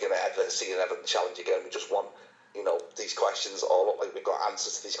 Are we going to ever see an Everton challenge again? We just want, you know, these questions all up, like we've got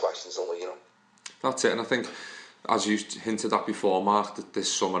answers to these questions, don't we, you know? That's it, and I think, as you hinted at before, Mark, that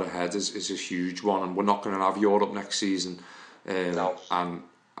this summer ahead is a huge one, and we're not going to have Europe next season. No. And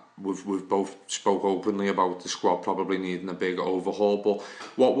we've both spoke openly about the squad probably needing a big overhaul, but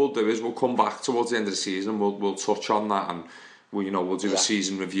what we'll do is we'll come back towards the end of the season, we'll touch on that, and we'll do a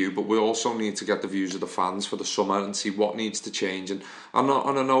season review, but we also need to get the views of the fans for the summer and see what needs to change. And I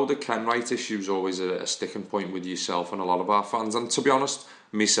know the Ken Wright issue is always a sticking point with yourself and a lot of our fans, and to be honest,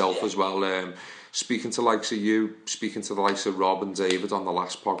 myself as well. Speaking to the likes of you, speaking to the likes of Rob and David on the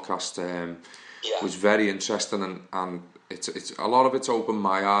last podcast, was very interesting, and it's a lot of it's opened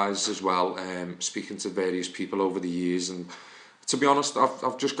my eyes as well. Speaking to various people over the years, and to be honest,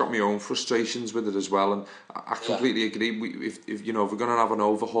 I've just got my own frustrations with it as well, and I completely agree. If we're going to have an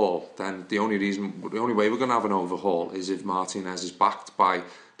overhaul, then the only way we're going to have an overhaul is if Martinez is backed by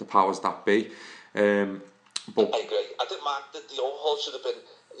the powers that be. But I agree. I think, Mark, that the overhaul should have been,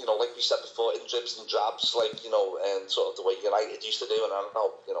 you know, like we said before, in dribs and drabs, like, you know, and sort of the way United used to do. And I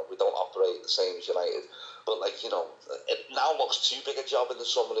know, you know, we don't operate the same as United, but like, you know, it now looks too big a job in the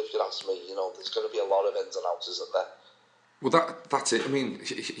summer, if you ask me. You know, there's going to be a lot of ins and outs, isn't there? Well, that's it. I mean,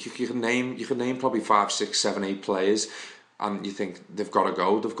 you can name probably 5, 6, 7, 8 players, and you think they've got to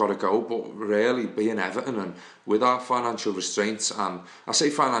go. But really, being Everton and with our financial restraints, and I say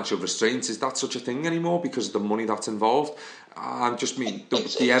financial restraints, is that such a thing anymore because of the money that's involved? I just mean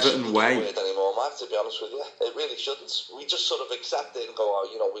the Everton way. It shouldn't be weird anymore, Mark, to be honest with you. It really shouldn't. We just sort of accept it and go, oh,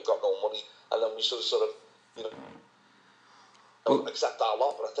 you know, we've got no money, and then we sort of, you know, don't accept our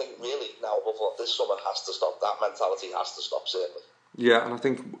lot. But I think really now, before this summer has to stop. That mentality has to stop, certainly. Yeah, and I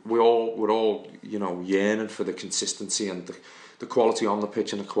think we're all you know, yearning for the consistency and the quality on the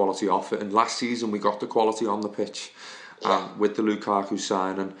pitch and the quality off it. And last season we got the quality on the pitch, and with the Lukaku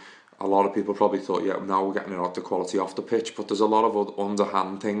signing, a lot of people probably thought, now we're getting the quality off the pitch. But there's a lot of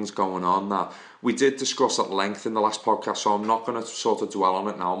underhand things going on that we did discuss at length in the last podcast, so I'm not going to sort of dwell on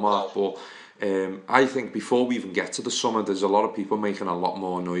it now, Mark. But I think before we even get to the summer, there's a lot of people making a lot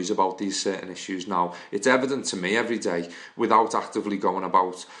more noise about these certain issues now. It's evident to me every day, without actively going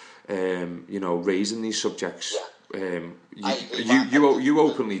about, you know, raising these subjects. You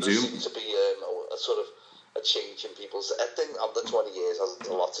openly do. There seems to be a sort of a change in people's. I think the 20 years has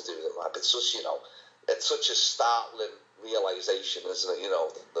a lot to do with it, Mark. It's just, you know, it's such a startling realisation, isn't it? You know,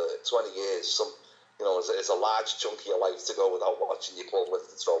 the 20 years, you know, it's a large chunk of your life to go without watching your club lift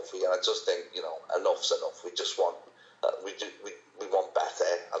the trophy, and I just think, you know, enough's enough. We just want, we want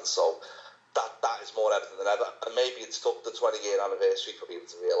better, and so that is more Everton than ever. And maybe it's took the 20-year anniversary for people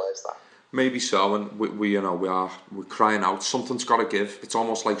to realise that. Maybe so, and we're crying out. Something's got to give. It's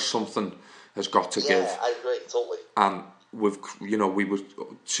almost like something has got to give. Yeah, I agree totally. And we were we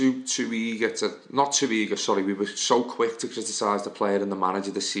were so quick to criticise the player and the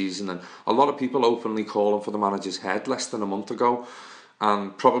manager this season, and a lot of people openly calling for the manager's head less than a month ago,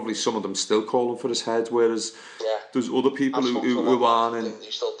 and probably some of them still calling for his head, whereas there's other people who aren't.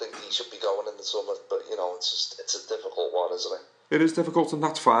 You still think he should be going in the summer, but you know, it's a difficult one, isn't it? It is difficult, and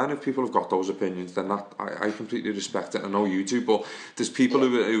that's fine if people have got those opinions. Then I completely respect it. I know you do, but there's people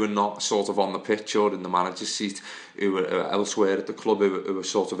who are not sort of on the pitch or in the manager's seat, who are elsewhere at the club, who are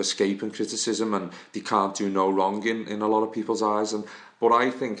sort of escaping criticism, and they can't do no wrong in a lot of people's eyes. But I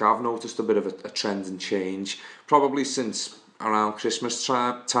think I've noticed a bit of a trend and change, probably since around Christmas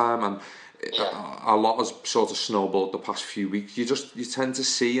time, and a lot has sort of snowballed the past few weeks. You tend to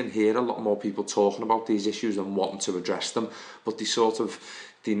see and hear a lot more people talking about these issues and wanting to address them, but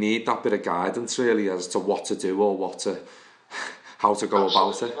they need that bit of guidance really as to what to do or how to go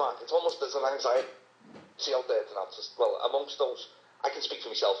about it. Mark, it's almost there's an anxiety out there well, amongst those, I can speak for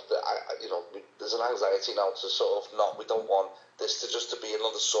myself that there's an anxiety now to sort of we don't want this to be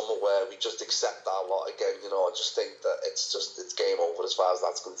another summer where we just accept our lot again. I just think that it's game over as far as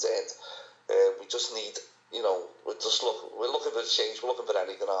that's concerned. We just need, we're looking for change, we're looking for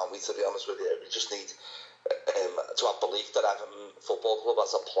anything, aren't we, to be honest with you? We just need to have belief that Everton Football Club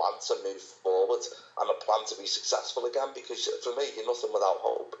has a plan to move forward and a plan to be successful again, because for me, you're nothing without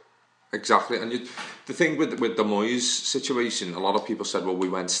hope. Exactly, and the thing with the Moyes situation, a lot of people said, well, we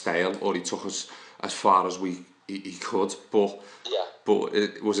went stale, or he took us as far as he could, but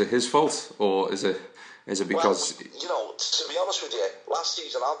was it his fault, or is it because... Well, to be honest with you, last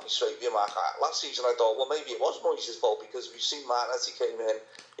season, I'll be straight with you, Mark, last season I thought, well, maybe it was Moyes' fault, because we've seen Martinez, he came in,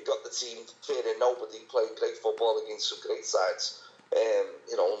 he got the team fair in, nobody played great football against some great sides. I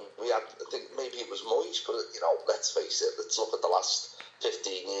think maybe it was Moyes, but let's face it, let's look at the last 15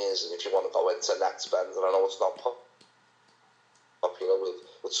 years, and if you want to go into net spend, and I know it's not popular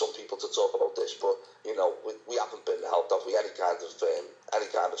with some people to talk about this, but we haven't been helped off with any kind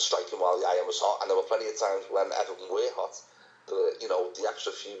of striking while the iron was hot, and there were plenty of times when Everton were hot. The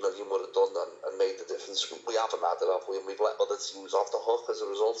extra few million would have done and made the difference. We haven't had it off. We've let other teams off the hook as a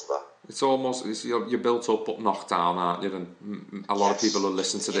result of that. It's almost you're built up but knocked down, aren't you? And a lot of people will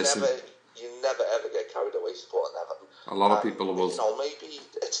listen to this. You never ever get carried away supporting Everton. A lot of people will. Maybe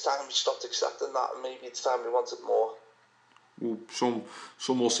it's time we stopped accepting that, and maybe it's time we wanted more. Well,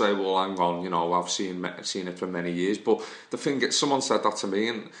 some will say, well, hang on, I've seen it for many years. But the thing is, someone said that to me,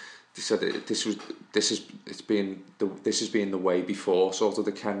 and they said this has been the way before, sort of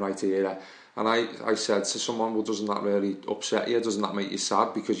the Ken Wright era. And I said to someone, well, doesn't that really upset you? Doesn't that make you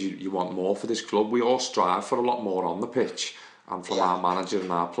sad? Because you want more for this club. We all strive for a lot more on the pitch, and from our manager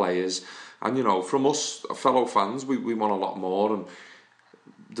and our players. And from us fellow fans, we want a lot more. And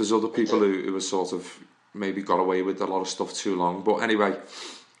there's other people who are sort of maybe got away with a lot of stuff too long. But anyway,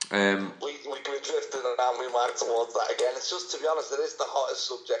 we drifted and we marked towards that again. It's just, to be honest, it is the hottest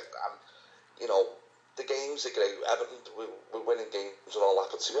subject, and the games are great. Everton, we're winning games and all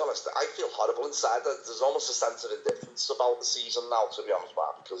that, but to be honest, I feel horrible inside. There's almost a sense of indifference about the season now, to be honest,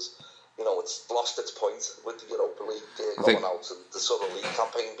 Mark, because it's lost its point with the Europa League going out, and the sort of league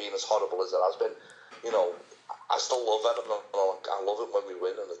campaign being as horrible as it has been. I still love Everton. I love it when we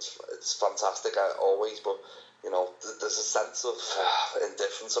win, and it's fantastic always. But there's a sense of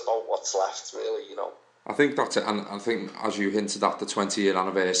indifference about what's left, really. I think that's it, and I think, as you hinted at, the 20-year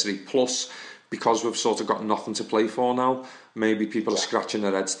anniversary, plus because we've sort of got nothing to play for now, maybe people are scratching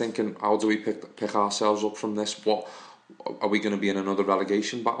their heads thinking, how do we pick ourselves up from this? What are we going to be in another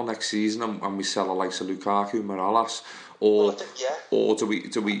relegation battle next season, and we sell the likes of Lukaku, Morales, or do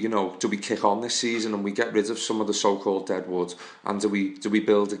we kick on this season and we get rid of some of the so-called deadwood, and do we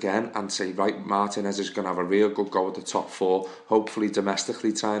build again and say, right, Martinez is going to have a real good go at the top four, hopefully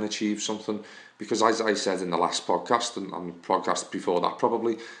domestically try and achieve something? Because as I said in the last podcast and the podcast before that,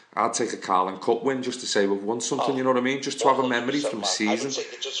 probably I'd take a Carling Cup win just to say we've won something. You know what I mean? Just to have a memory from a season. I would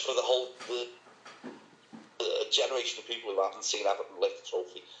take it just for the whole generation of people who haven't seen Everton lift the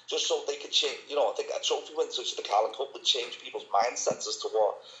trophy, just so they could change. I think a trophy win such as the Carling Cup would change people's mindsets as to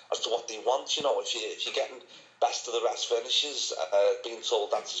what they want. If you're getting best of the rest finishes, being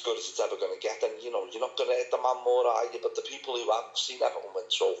told that's as good as it's ever going to get, then you're not going to hit the man more, are you? But the people who have seen Everton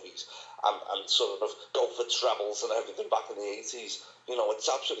win trophies and sort of go for trebles and everything back in the 80s, it's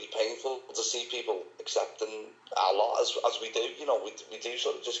absolutely painful to see people accepting our lot as we do. We do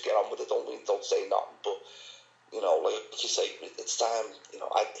sort of just get on with it, don't we? Don't say nothing, but like you say, it's time.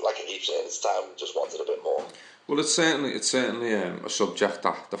 Like I keep saying, it's time. We just wanted a bit more. Well, it's certainly a subject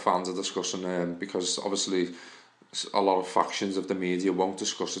that the fans are discussing, because obviously a lot of factions of the media won't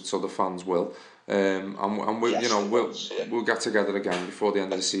discuss it, so the fans will. And we'll get together again before the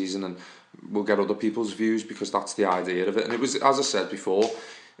end of the season, and we'll get other people's views, because that's the idea of it. And it was, as I said before,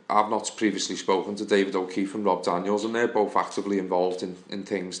 I've not previously spoken to David O'Keefe and Rob Daniels, and they're both actively involved in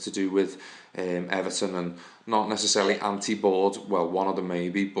things to do with Everton, and not necessarily anti-board. Well, one of them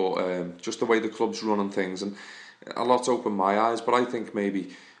maybe, but just the way the club's running things. And a lot opened my eyes. But I think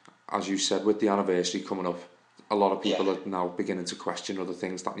maybe, as you said, with the anniversary coming up, a lot of people are now beginning to question other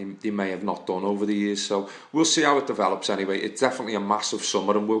things that they may have not done over the years. So we'll see how it develops anyway. It's definitely a massive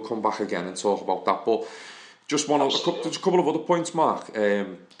summer, and we'll come back again and talk about that. But just there's a couple of other points, Mark.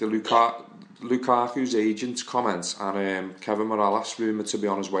 The Lukaku's agent's comments, and Kevin Morales, rumoured to be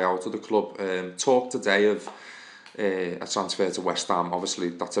on his way out of the club, talked today of a transfer to West Ham.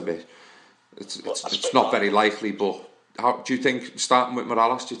 Obviously, that's a bit... It's not very likely, but... How do you think, starting with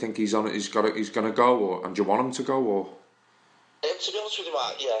Morales, do you think he's going to go, and do you want him to go, or? To be honest with you,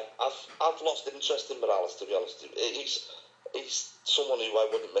 Mark, yeah, I've lost interest in Morales. To be honest, he's someone who I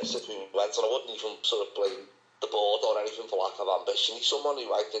wouldn't miss if he went, and I wouldn't even sort of blame the board or anything for lack of ambition. He's someone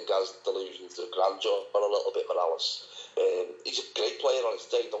who I think has delusions of grandeur, but a little bit Morales. He's a great player on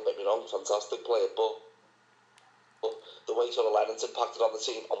his day. Don't get me wrong, fantastic player, but the way sort of Lennon's impacted on the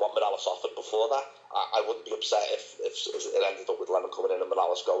team and what Morales offered before that, I wounldn't be upset if it ended up with Lennon coming in and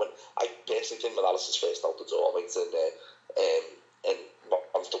Morales going. I personally think Morales is first out the door, mate, and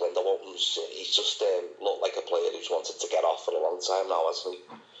once the window opens, he's just looked like a player who's wanted to get off for a long time now, hasn't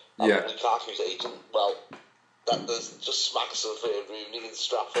he? Yeah. Lukaku's agent, well, that there's just smacks of Rooney and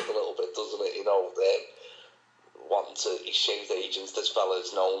Stratford a little bit, doesn't it? You know, wanting to exchange agents. This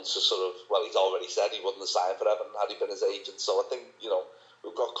fella's known to sort of, well, he's already said he wouldn't have signed for Everton had he been his agent. So I think, you know,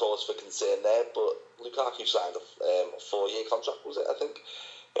 we've got cause for concern there. But Lukaku signed a 4-year contract, was it? I think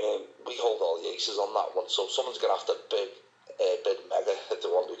we hold all the aces on that one. So someone's going to have to bid mega if they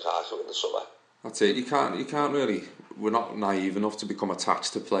want Lukaku in the summer. That's it. You can't really. We're not naive enough to become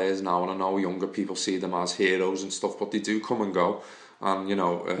attached to players now, and I know younger people see them as heroes and stuff, but they do come and go. And you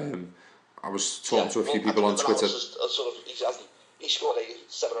know, I was talking to a few people on Twitter. He scored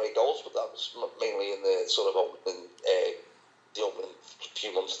 7 or 8 goals, but that was mainly in the sort of opening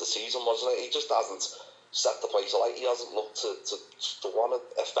few months of the season, wasn't it? He just hasn't set the place alight. He hasn't looked to want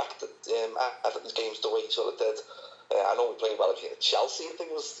to affect Everton's games the way he sort of did. I know we played well against Chelsea. I think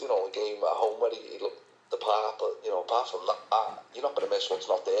it was, you know, a game at home where he looked the part, but you know, apart from that, you're not going to miss what's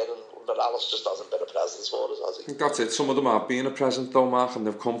not there. And Morales just hasn't been a presence for us, has he? I think that's it. Some of them have been a present though, Mark, and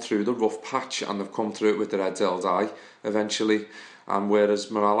they've come through the rough patch and they've come through it with their heads held high eventually. And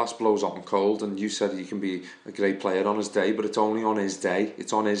whereas Morales blows hot and cold, and you said he can be a great player on his day, but it's only on his day,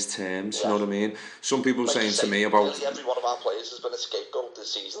 it's on his terms. You know what I mean? Some people were saying to me about nearly every one of our players has been a scapegoat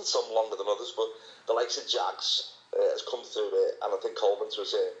this season, some longer than others, but the likes of Jags has come through it, and I think Coleman to a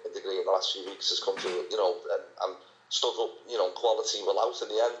certain degree in the last few weeks has come through it, you know, and stood up, you know, quality will out in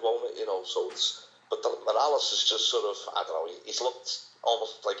the end, won't it? You know, so it's, but Morales is just sort of, I don't know, he's looked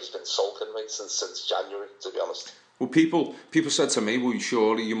almost like he's been sulking, mate, since January, to be honest. Well, people said to me, well,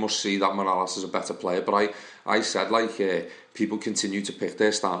 surely you must see that Morales is a better player, but I said, like, people continue to pick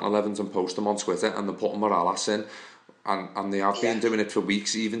their starting 11s and post them on Twitter, and they're putting Morales in, and they have been doing it for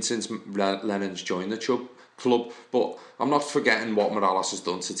weeks, even since Lennon's joined the club. But I'm not forgetting what Morales has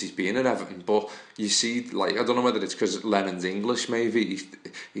done since he's been at Everton. But you see, like, I don't know whether it's because Lennon's English, maybe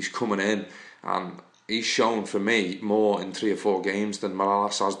he's coming in and he's shown for me more in 3 or 4 games than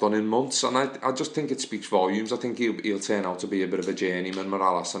Morales has done in months, and I just think it speaks volumes. I think he'll turn out to be a bit of a journeyman,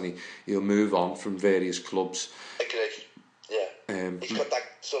 Morales, and he'll move on from various clubs. I agree. Yeah, he's got that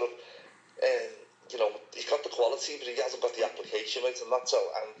sort of you know, he's got the quality, but he hasn't got the application, right? And that's how.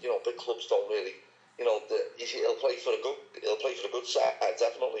 And you know, big clubs don't really. You know, he'll play for a good side,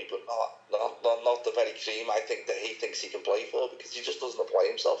 definitely, but not the very cream I think that he thinks he can play for, because he just doesn't apply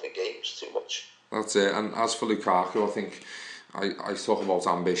himself in games too much. That's it. And as for Lukaku, I think I talk about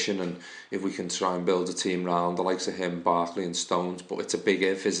ambition, and if we can try and build a team round the likes of him, Barkley and Stones, but it's a big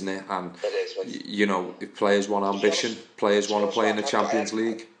if, isn't it? And it is, you know, if players want ambition, players want to play in the Champions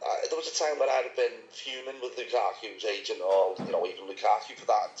League. There was a time where I'd have been fuming with Lukaku's agent, or you know, even Lukaku for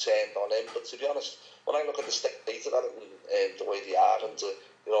that, and turned on him. But to be honest, when I look at the state of that and the way they are, and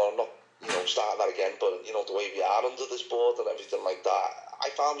you know, I'm not, you know, starting that again, but you know, the way we are under this board and everything like that, I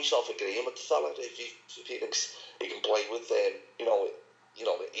found myself agreeing with the fella. If he thinks he can play with, you know,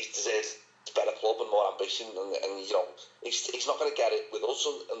 he deserves a better club and more ambition, and you know, he's not going to get it with us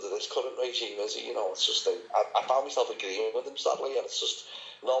under this current regime, is he? You know, it's just I found myself agreeing with him sadly, and it's just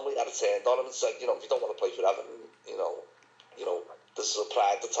normally I'd have turned on him and said, you know, if you don't want to play for Everton, you know, this is a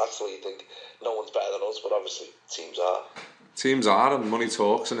pride attack where you think no one's better than us, but obviously teams are. Teams are, and money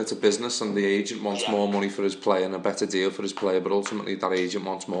talks, and it's a business, and the agent wants more money for his player and a better deal for his player, but ultimately that agent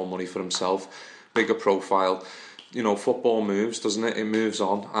wants more money for himself, bigger profile. You know, football moves, doesn't it? It moves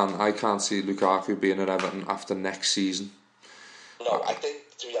on, and I can't see Lukaku being at Everton after next season. No, I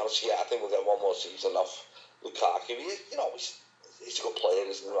think, to be honest, I think we'll get one more season off Lukaku. You know, he's a good player,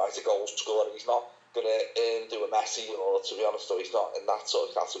 isn't he? He's a goal scorer. He's not gonna do a Messi, or to be honest, though, he's not in that sort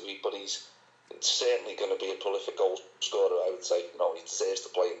of category. But he's certainly going to be a prolific goal scorer. I would say, he deserves to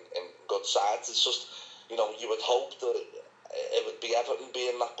play in good sides. It's just, you would hope that it would be Everton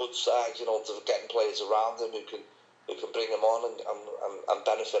being that good side, to getting players around him who can bring him on and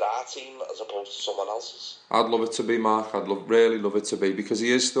benefit our team as opposed to someone else's. I'd love it to be, Mark. Really love it to be, because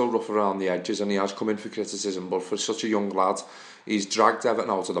he is still rough around the edges and he has come in for criticism, but for such a young lad, he's dragged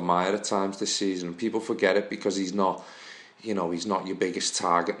Everton out of the mire at times this season. People forget it because he's not, he's not your biggest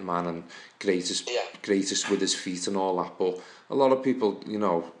target man and greatest with his feet and all that, but a lot of people,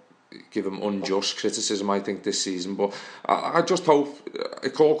 give him unjust criticism, I think, this season. But I just hope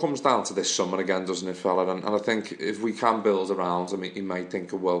it all comes down to this summer again, doesn't it, fella? And I think if we can build around him, he might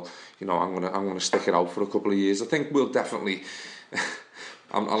think, well, I'm gonna stick it out for a couple of years. I think we'll definitely.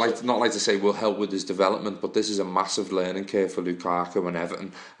 Not like to say we'll help with his development, but this is a massive learning curve for Lukaku and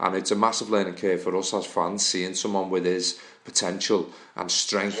Everton, and it's a massive learning curve for us as fans, seeing someone with his potential and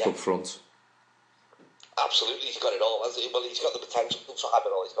strength up front. Absolutely, he's got it all. Well, he's got the potential to have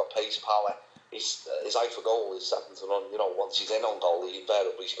it all. He's got pace, power. His eye for goal is second to none. Once he's in on goal, he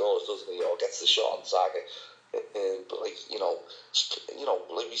invariably scores, doesn't he? Or gets the shot on target. But like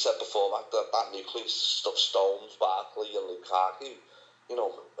we said before, Mac, that nucleus stuff, Stones, Barkley, and Lukaku.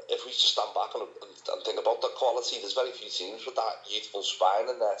 If we just stand back and think about that quality, there's very few teams with that youthful spine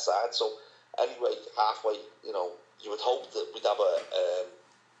in their side. So anyway, halfway, you would hope that we'd have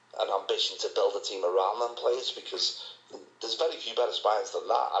an ambition to build a team around them players, because there's very few better spines than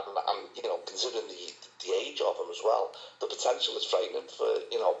that, and considering the age of them as well, the potential is frightening for,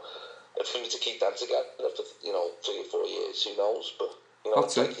 if we were to keep them together for 3 or 4 years, who knows? But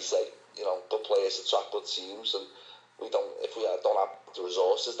it's like you say, good players attract good teams, and if we don't have the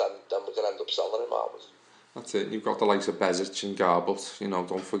resources, then we're going to end up selling them, aren't we? That's it. You've got the likes of Bezic and Garbut.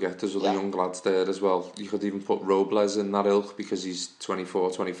 Don't forget there's other young lads there as well. You could even put Robles in that ilk because he's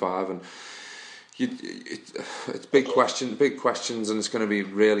 24, 25, and it's big questions, and it's going to be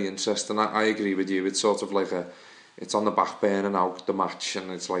really interesting. I agree with you. It's sort of like it's on the back burner now, the match,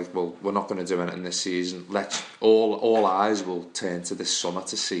 and it's like, well, we're not going to do anything this season. All eyes will turn to this summer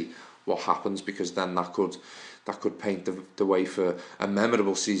to see what happens, because then that could paint the way for a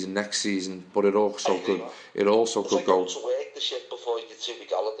memorable season next season. But it also could like go to work the shift before you get 2 week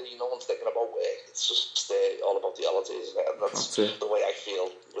holiday. No one's thinking about work. It's just all about the holidays, isn't it? And that's the way I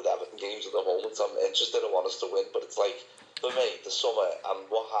feel with Everton games at the moment. I'm interested. I want us to win, but it's like, for me, the summer and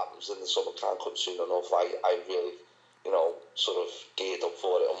what happens in the summer can't come soon enough. I really, sort of geared up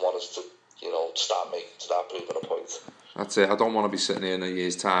for it and want us to, start proving a point. That's it. I don't want to be sitting here in a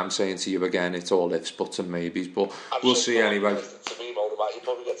year's time saying to you again, it's all ifs, buts and maybes, but we'll see anyway. To me, you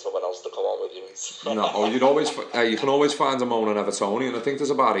probably get someone else to come on with you, mate. No, you can always find a moaning Evertonian. I think there's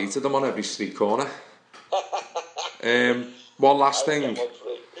about 8 of them on every street corner. One last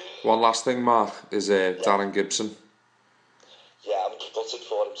thing, Mark, is Darren Gibson. Yeah, I'm gutted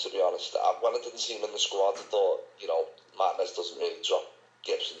for him, to be honest. When I didn't see him in the squad, I thought, Martinez doesn't really drop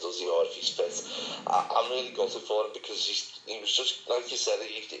Gibson, does he, or if he's fit. I'm really gutted for him, because he was just, like you said,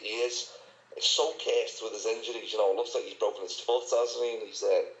 he is so cursed with his injuries. It looks like he's broken his foot, hasn't he? And he's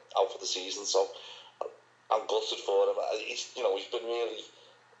out for the season, so I'm gutted for him. He's been really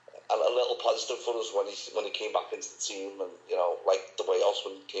a little positive for us when he came back into the team, and like the way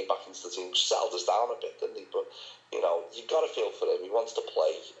Osman came back into the team, settled us down a bit, didn't he? But you've got to feel for him. He wants to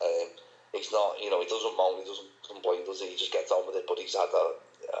play. He's not, he doesn't moan, he doesn't complain, does he? He just gets on with it. But he's had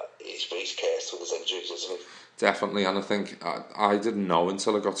he's cursed with his injuries, isn't he? Definitely, and I think I didn't know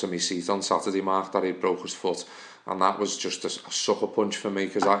until I got to my seat on Saturday, Mark, that he broke his foot, and that was just a sucker punch for me,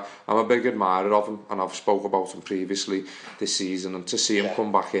 because I'm a big admirer of him, and I've spoke about him previously this season, and to see him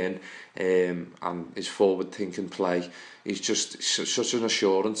come back in and his forward thinking play, he's just such an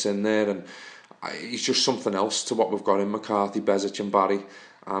assurance in there, and he's just something else to what we've got in McCarthy, Bezic and Barry.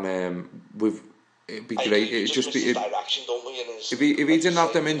 And it'd be great. It'd just be direction, don't we? If he didn't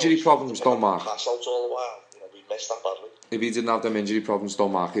have them injury problems, don't Mark. Pass out all the while. We missed that badly. If he didn't have them injury problems,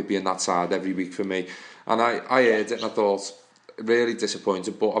 don't Mark, he'd be in that side every week for me. And I heard it and I thought, really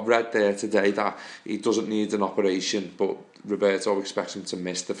disappointed. But I've read there today that he doesn't need an operation, but Roberto expects him to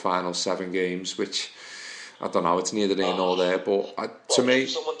miss the final 7 games, which I don't know, it's neither here nor there, but to me, if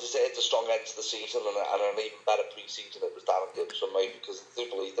someone deserved a strong end to the season and an even better pre-season, it was Darren Gibson, mate, because I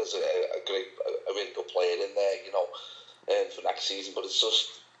do believe there's a really good player in there, for next season. But it's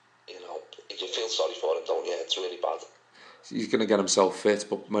just, you feel sorry for him, don't you? It's really bad. He's going to get himself fit,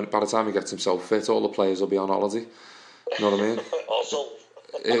 but by the time he gets himself fit, all the players will be on holiday. You know what I mean? Also,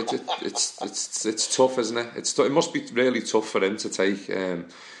 it's tough, isn't it? It must be really tough for him to take. Yeah,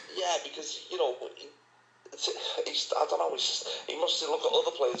 because I don't know. He must look at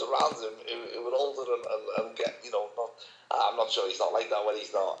other players around him who are older and get, I'm not sure he's not like that when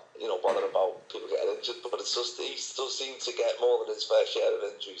he's not, bothered about people getting injured. But it's just he does seem to get more than his fair share of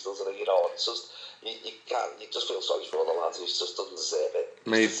injuries, doesn't he? It's just you just feel sorry for the lads who just doesn't deserve it.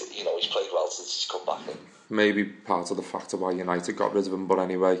 He's played well since he's come back. Maybe part of the factor why United got rid of him, but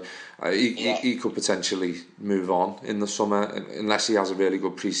anyway, he could potentially move on in the summer unless he has a really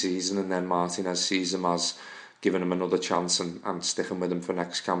good pre-season, and then Martinez sees him as giving him another chance and sticking with him for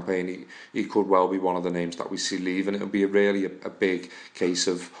next campaign. He could well be one of the names that we see leaving. It'll be really a big case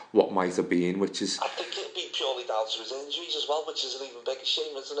of what might have been, which is... I think it'll be purely down to his injuries as well, which is an even bigger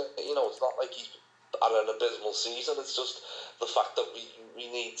shame, isn't it? It's not like he's had an abysmal season. It's just the fact that we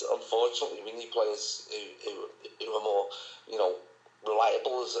need, unfortunately, players who are more,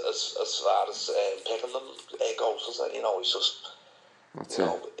 reliable as far as picking them goes, isn't it? It's just... That's it.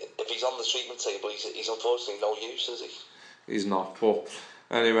 If he's on the treatment table, he's unfortunately no use, is he? He's not. But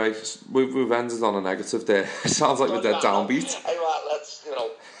anyway, we've ended on a negative there. Sounds like we're dead downbeat. Hey, right, let's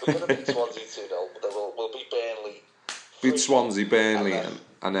we're going to beat Swansea 2-0, but then we'll beat Burnley. Beat Swansea, Burnley,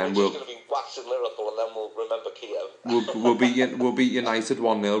 and then we'll. We're just going to be waxing lyrical, and then we'll remember Kiev. We'll beat United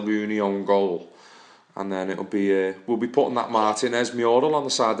 1-0, Rooney own goal, and then it'll be we'll be putting that Martinez mural on the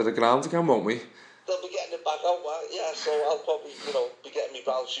side of the ground again, won't we? They'll be getting it back out, yeah. So I'll probably, be getting my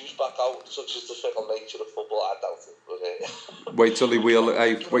brown shoes back out, such as the fickle nature of football. I doubt it, but wait till he wheel.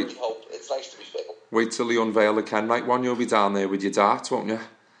 Wait. Hope. It's nice to be fickle. Wait till he unveil the Kenwright one. You'll be down there with your darts, won't you?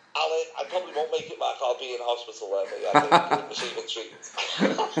 I probably won't make it back. I'll be in hospital there, receiving treatment.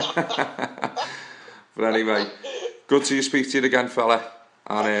 But anyway, good to speak to you again, fella.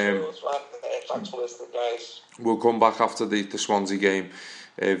 And thanks for listening, guys. We'll come back after the Swansea game.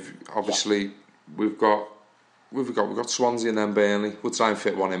 Obviously, we've got Swansea and then Burnley. We'll try and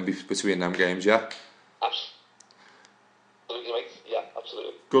fit one in between them games, yeah? Absolutely, mate. Yeah,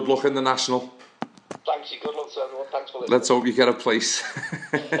 absolutely. Good luck in the National. Thanks, good luck to everyone. Thanks for listening. Let's hope you get a place.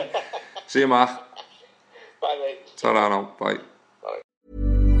 See you, Mark. Bye, mate. Ta-ra now. Bye.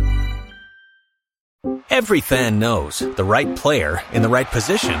 Every fan knows the right player in the right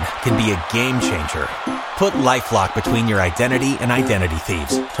position can be a game changer. Put LifeLock between your identity and identity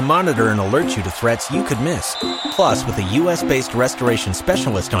thieves to monitor and alert you to threats you could miss. Plus, with a U.S.-based restoration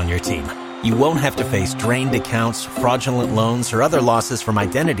specialist on your team, you won't have to face drained accounts, fraudulent loans, or other losses from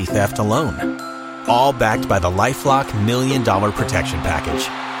identity theft alone. All backed by the LifeLock $1 Million Protection Package.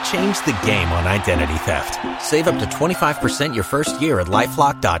 Change the game on identity theft. Save up to 25% your first year at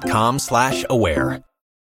LifeLock.com/aware.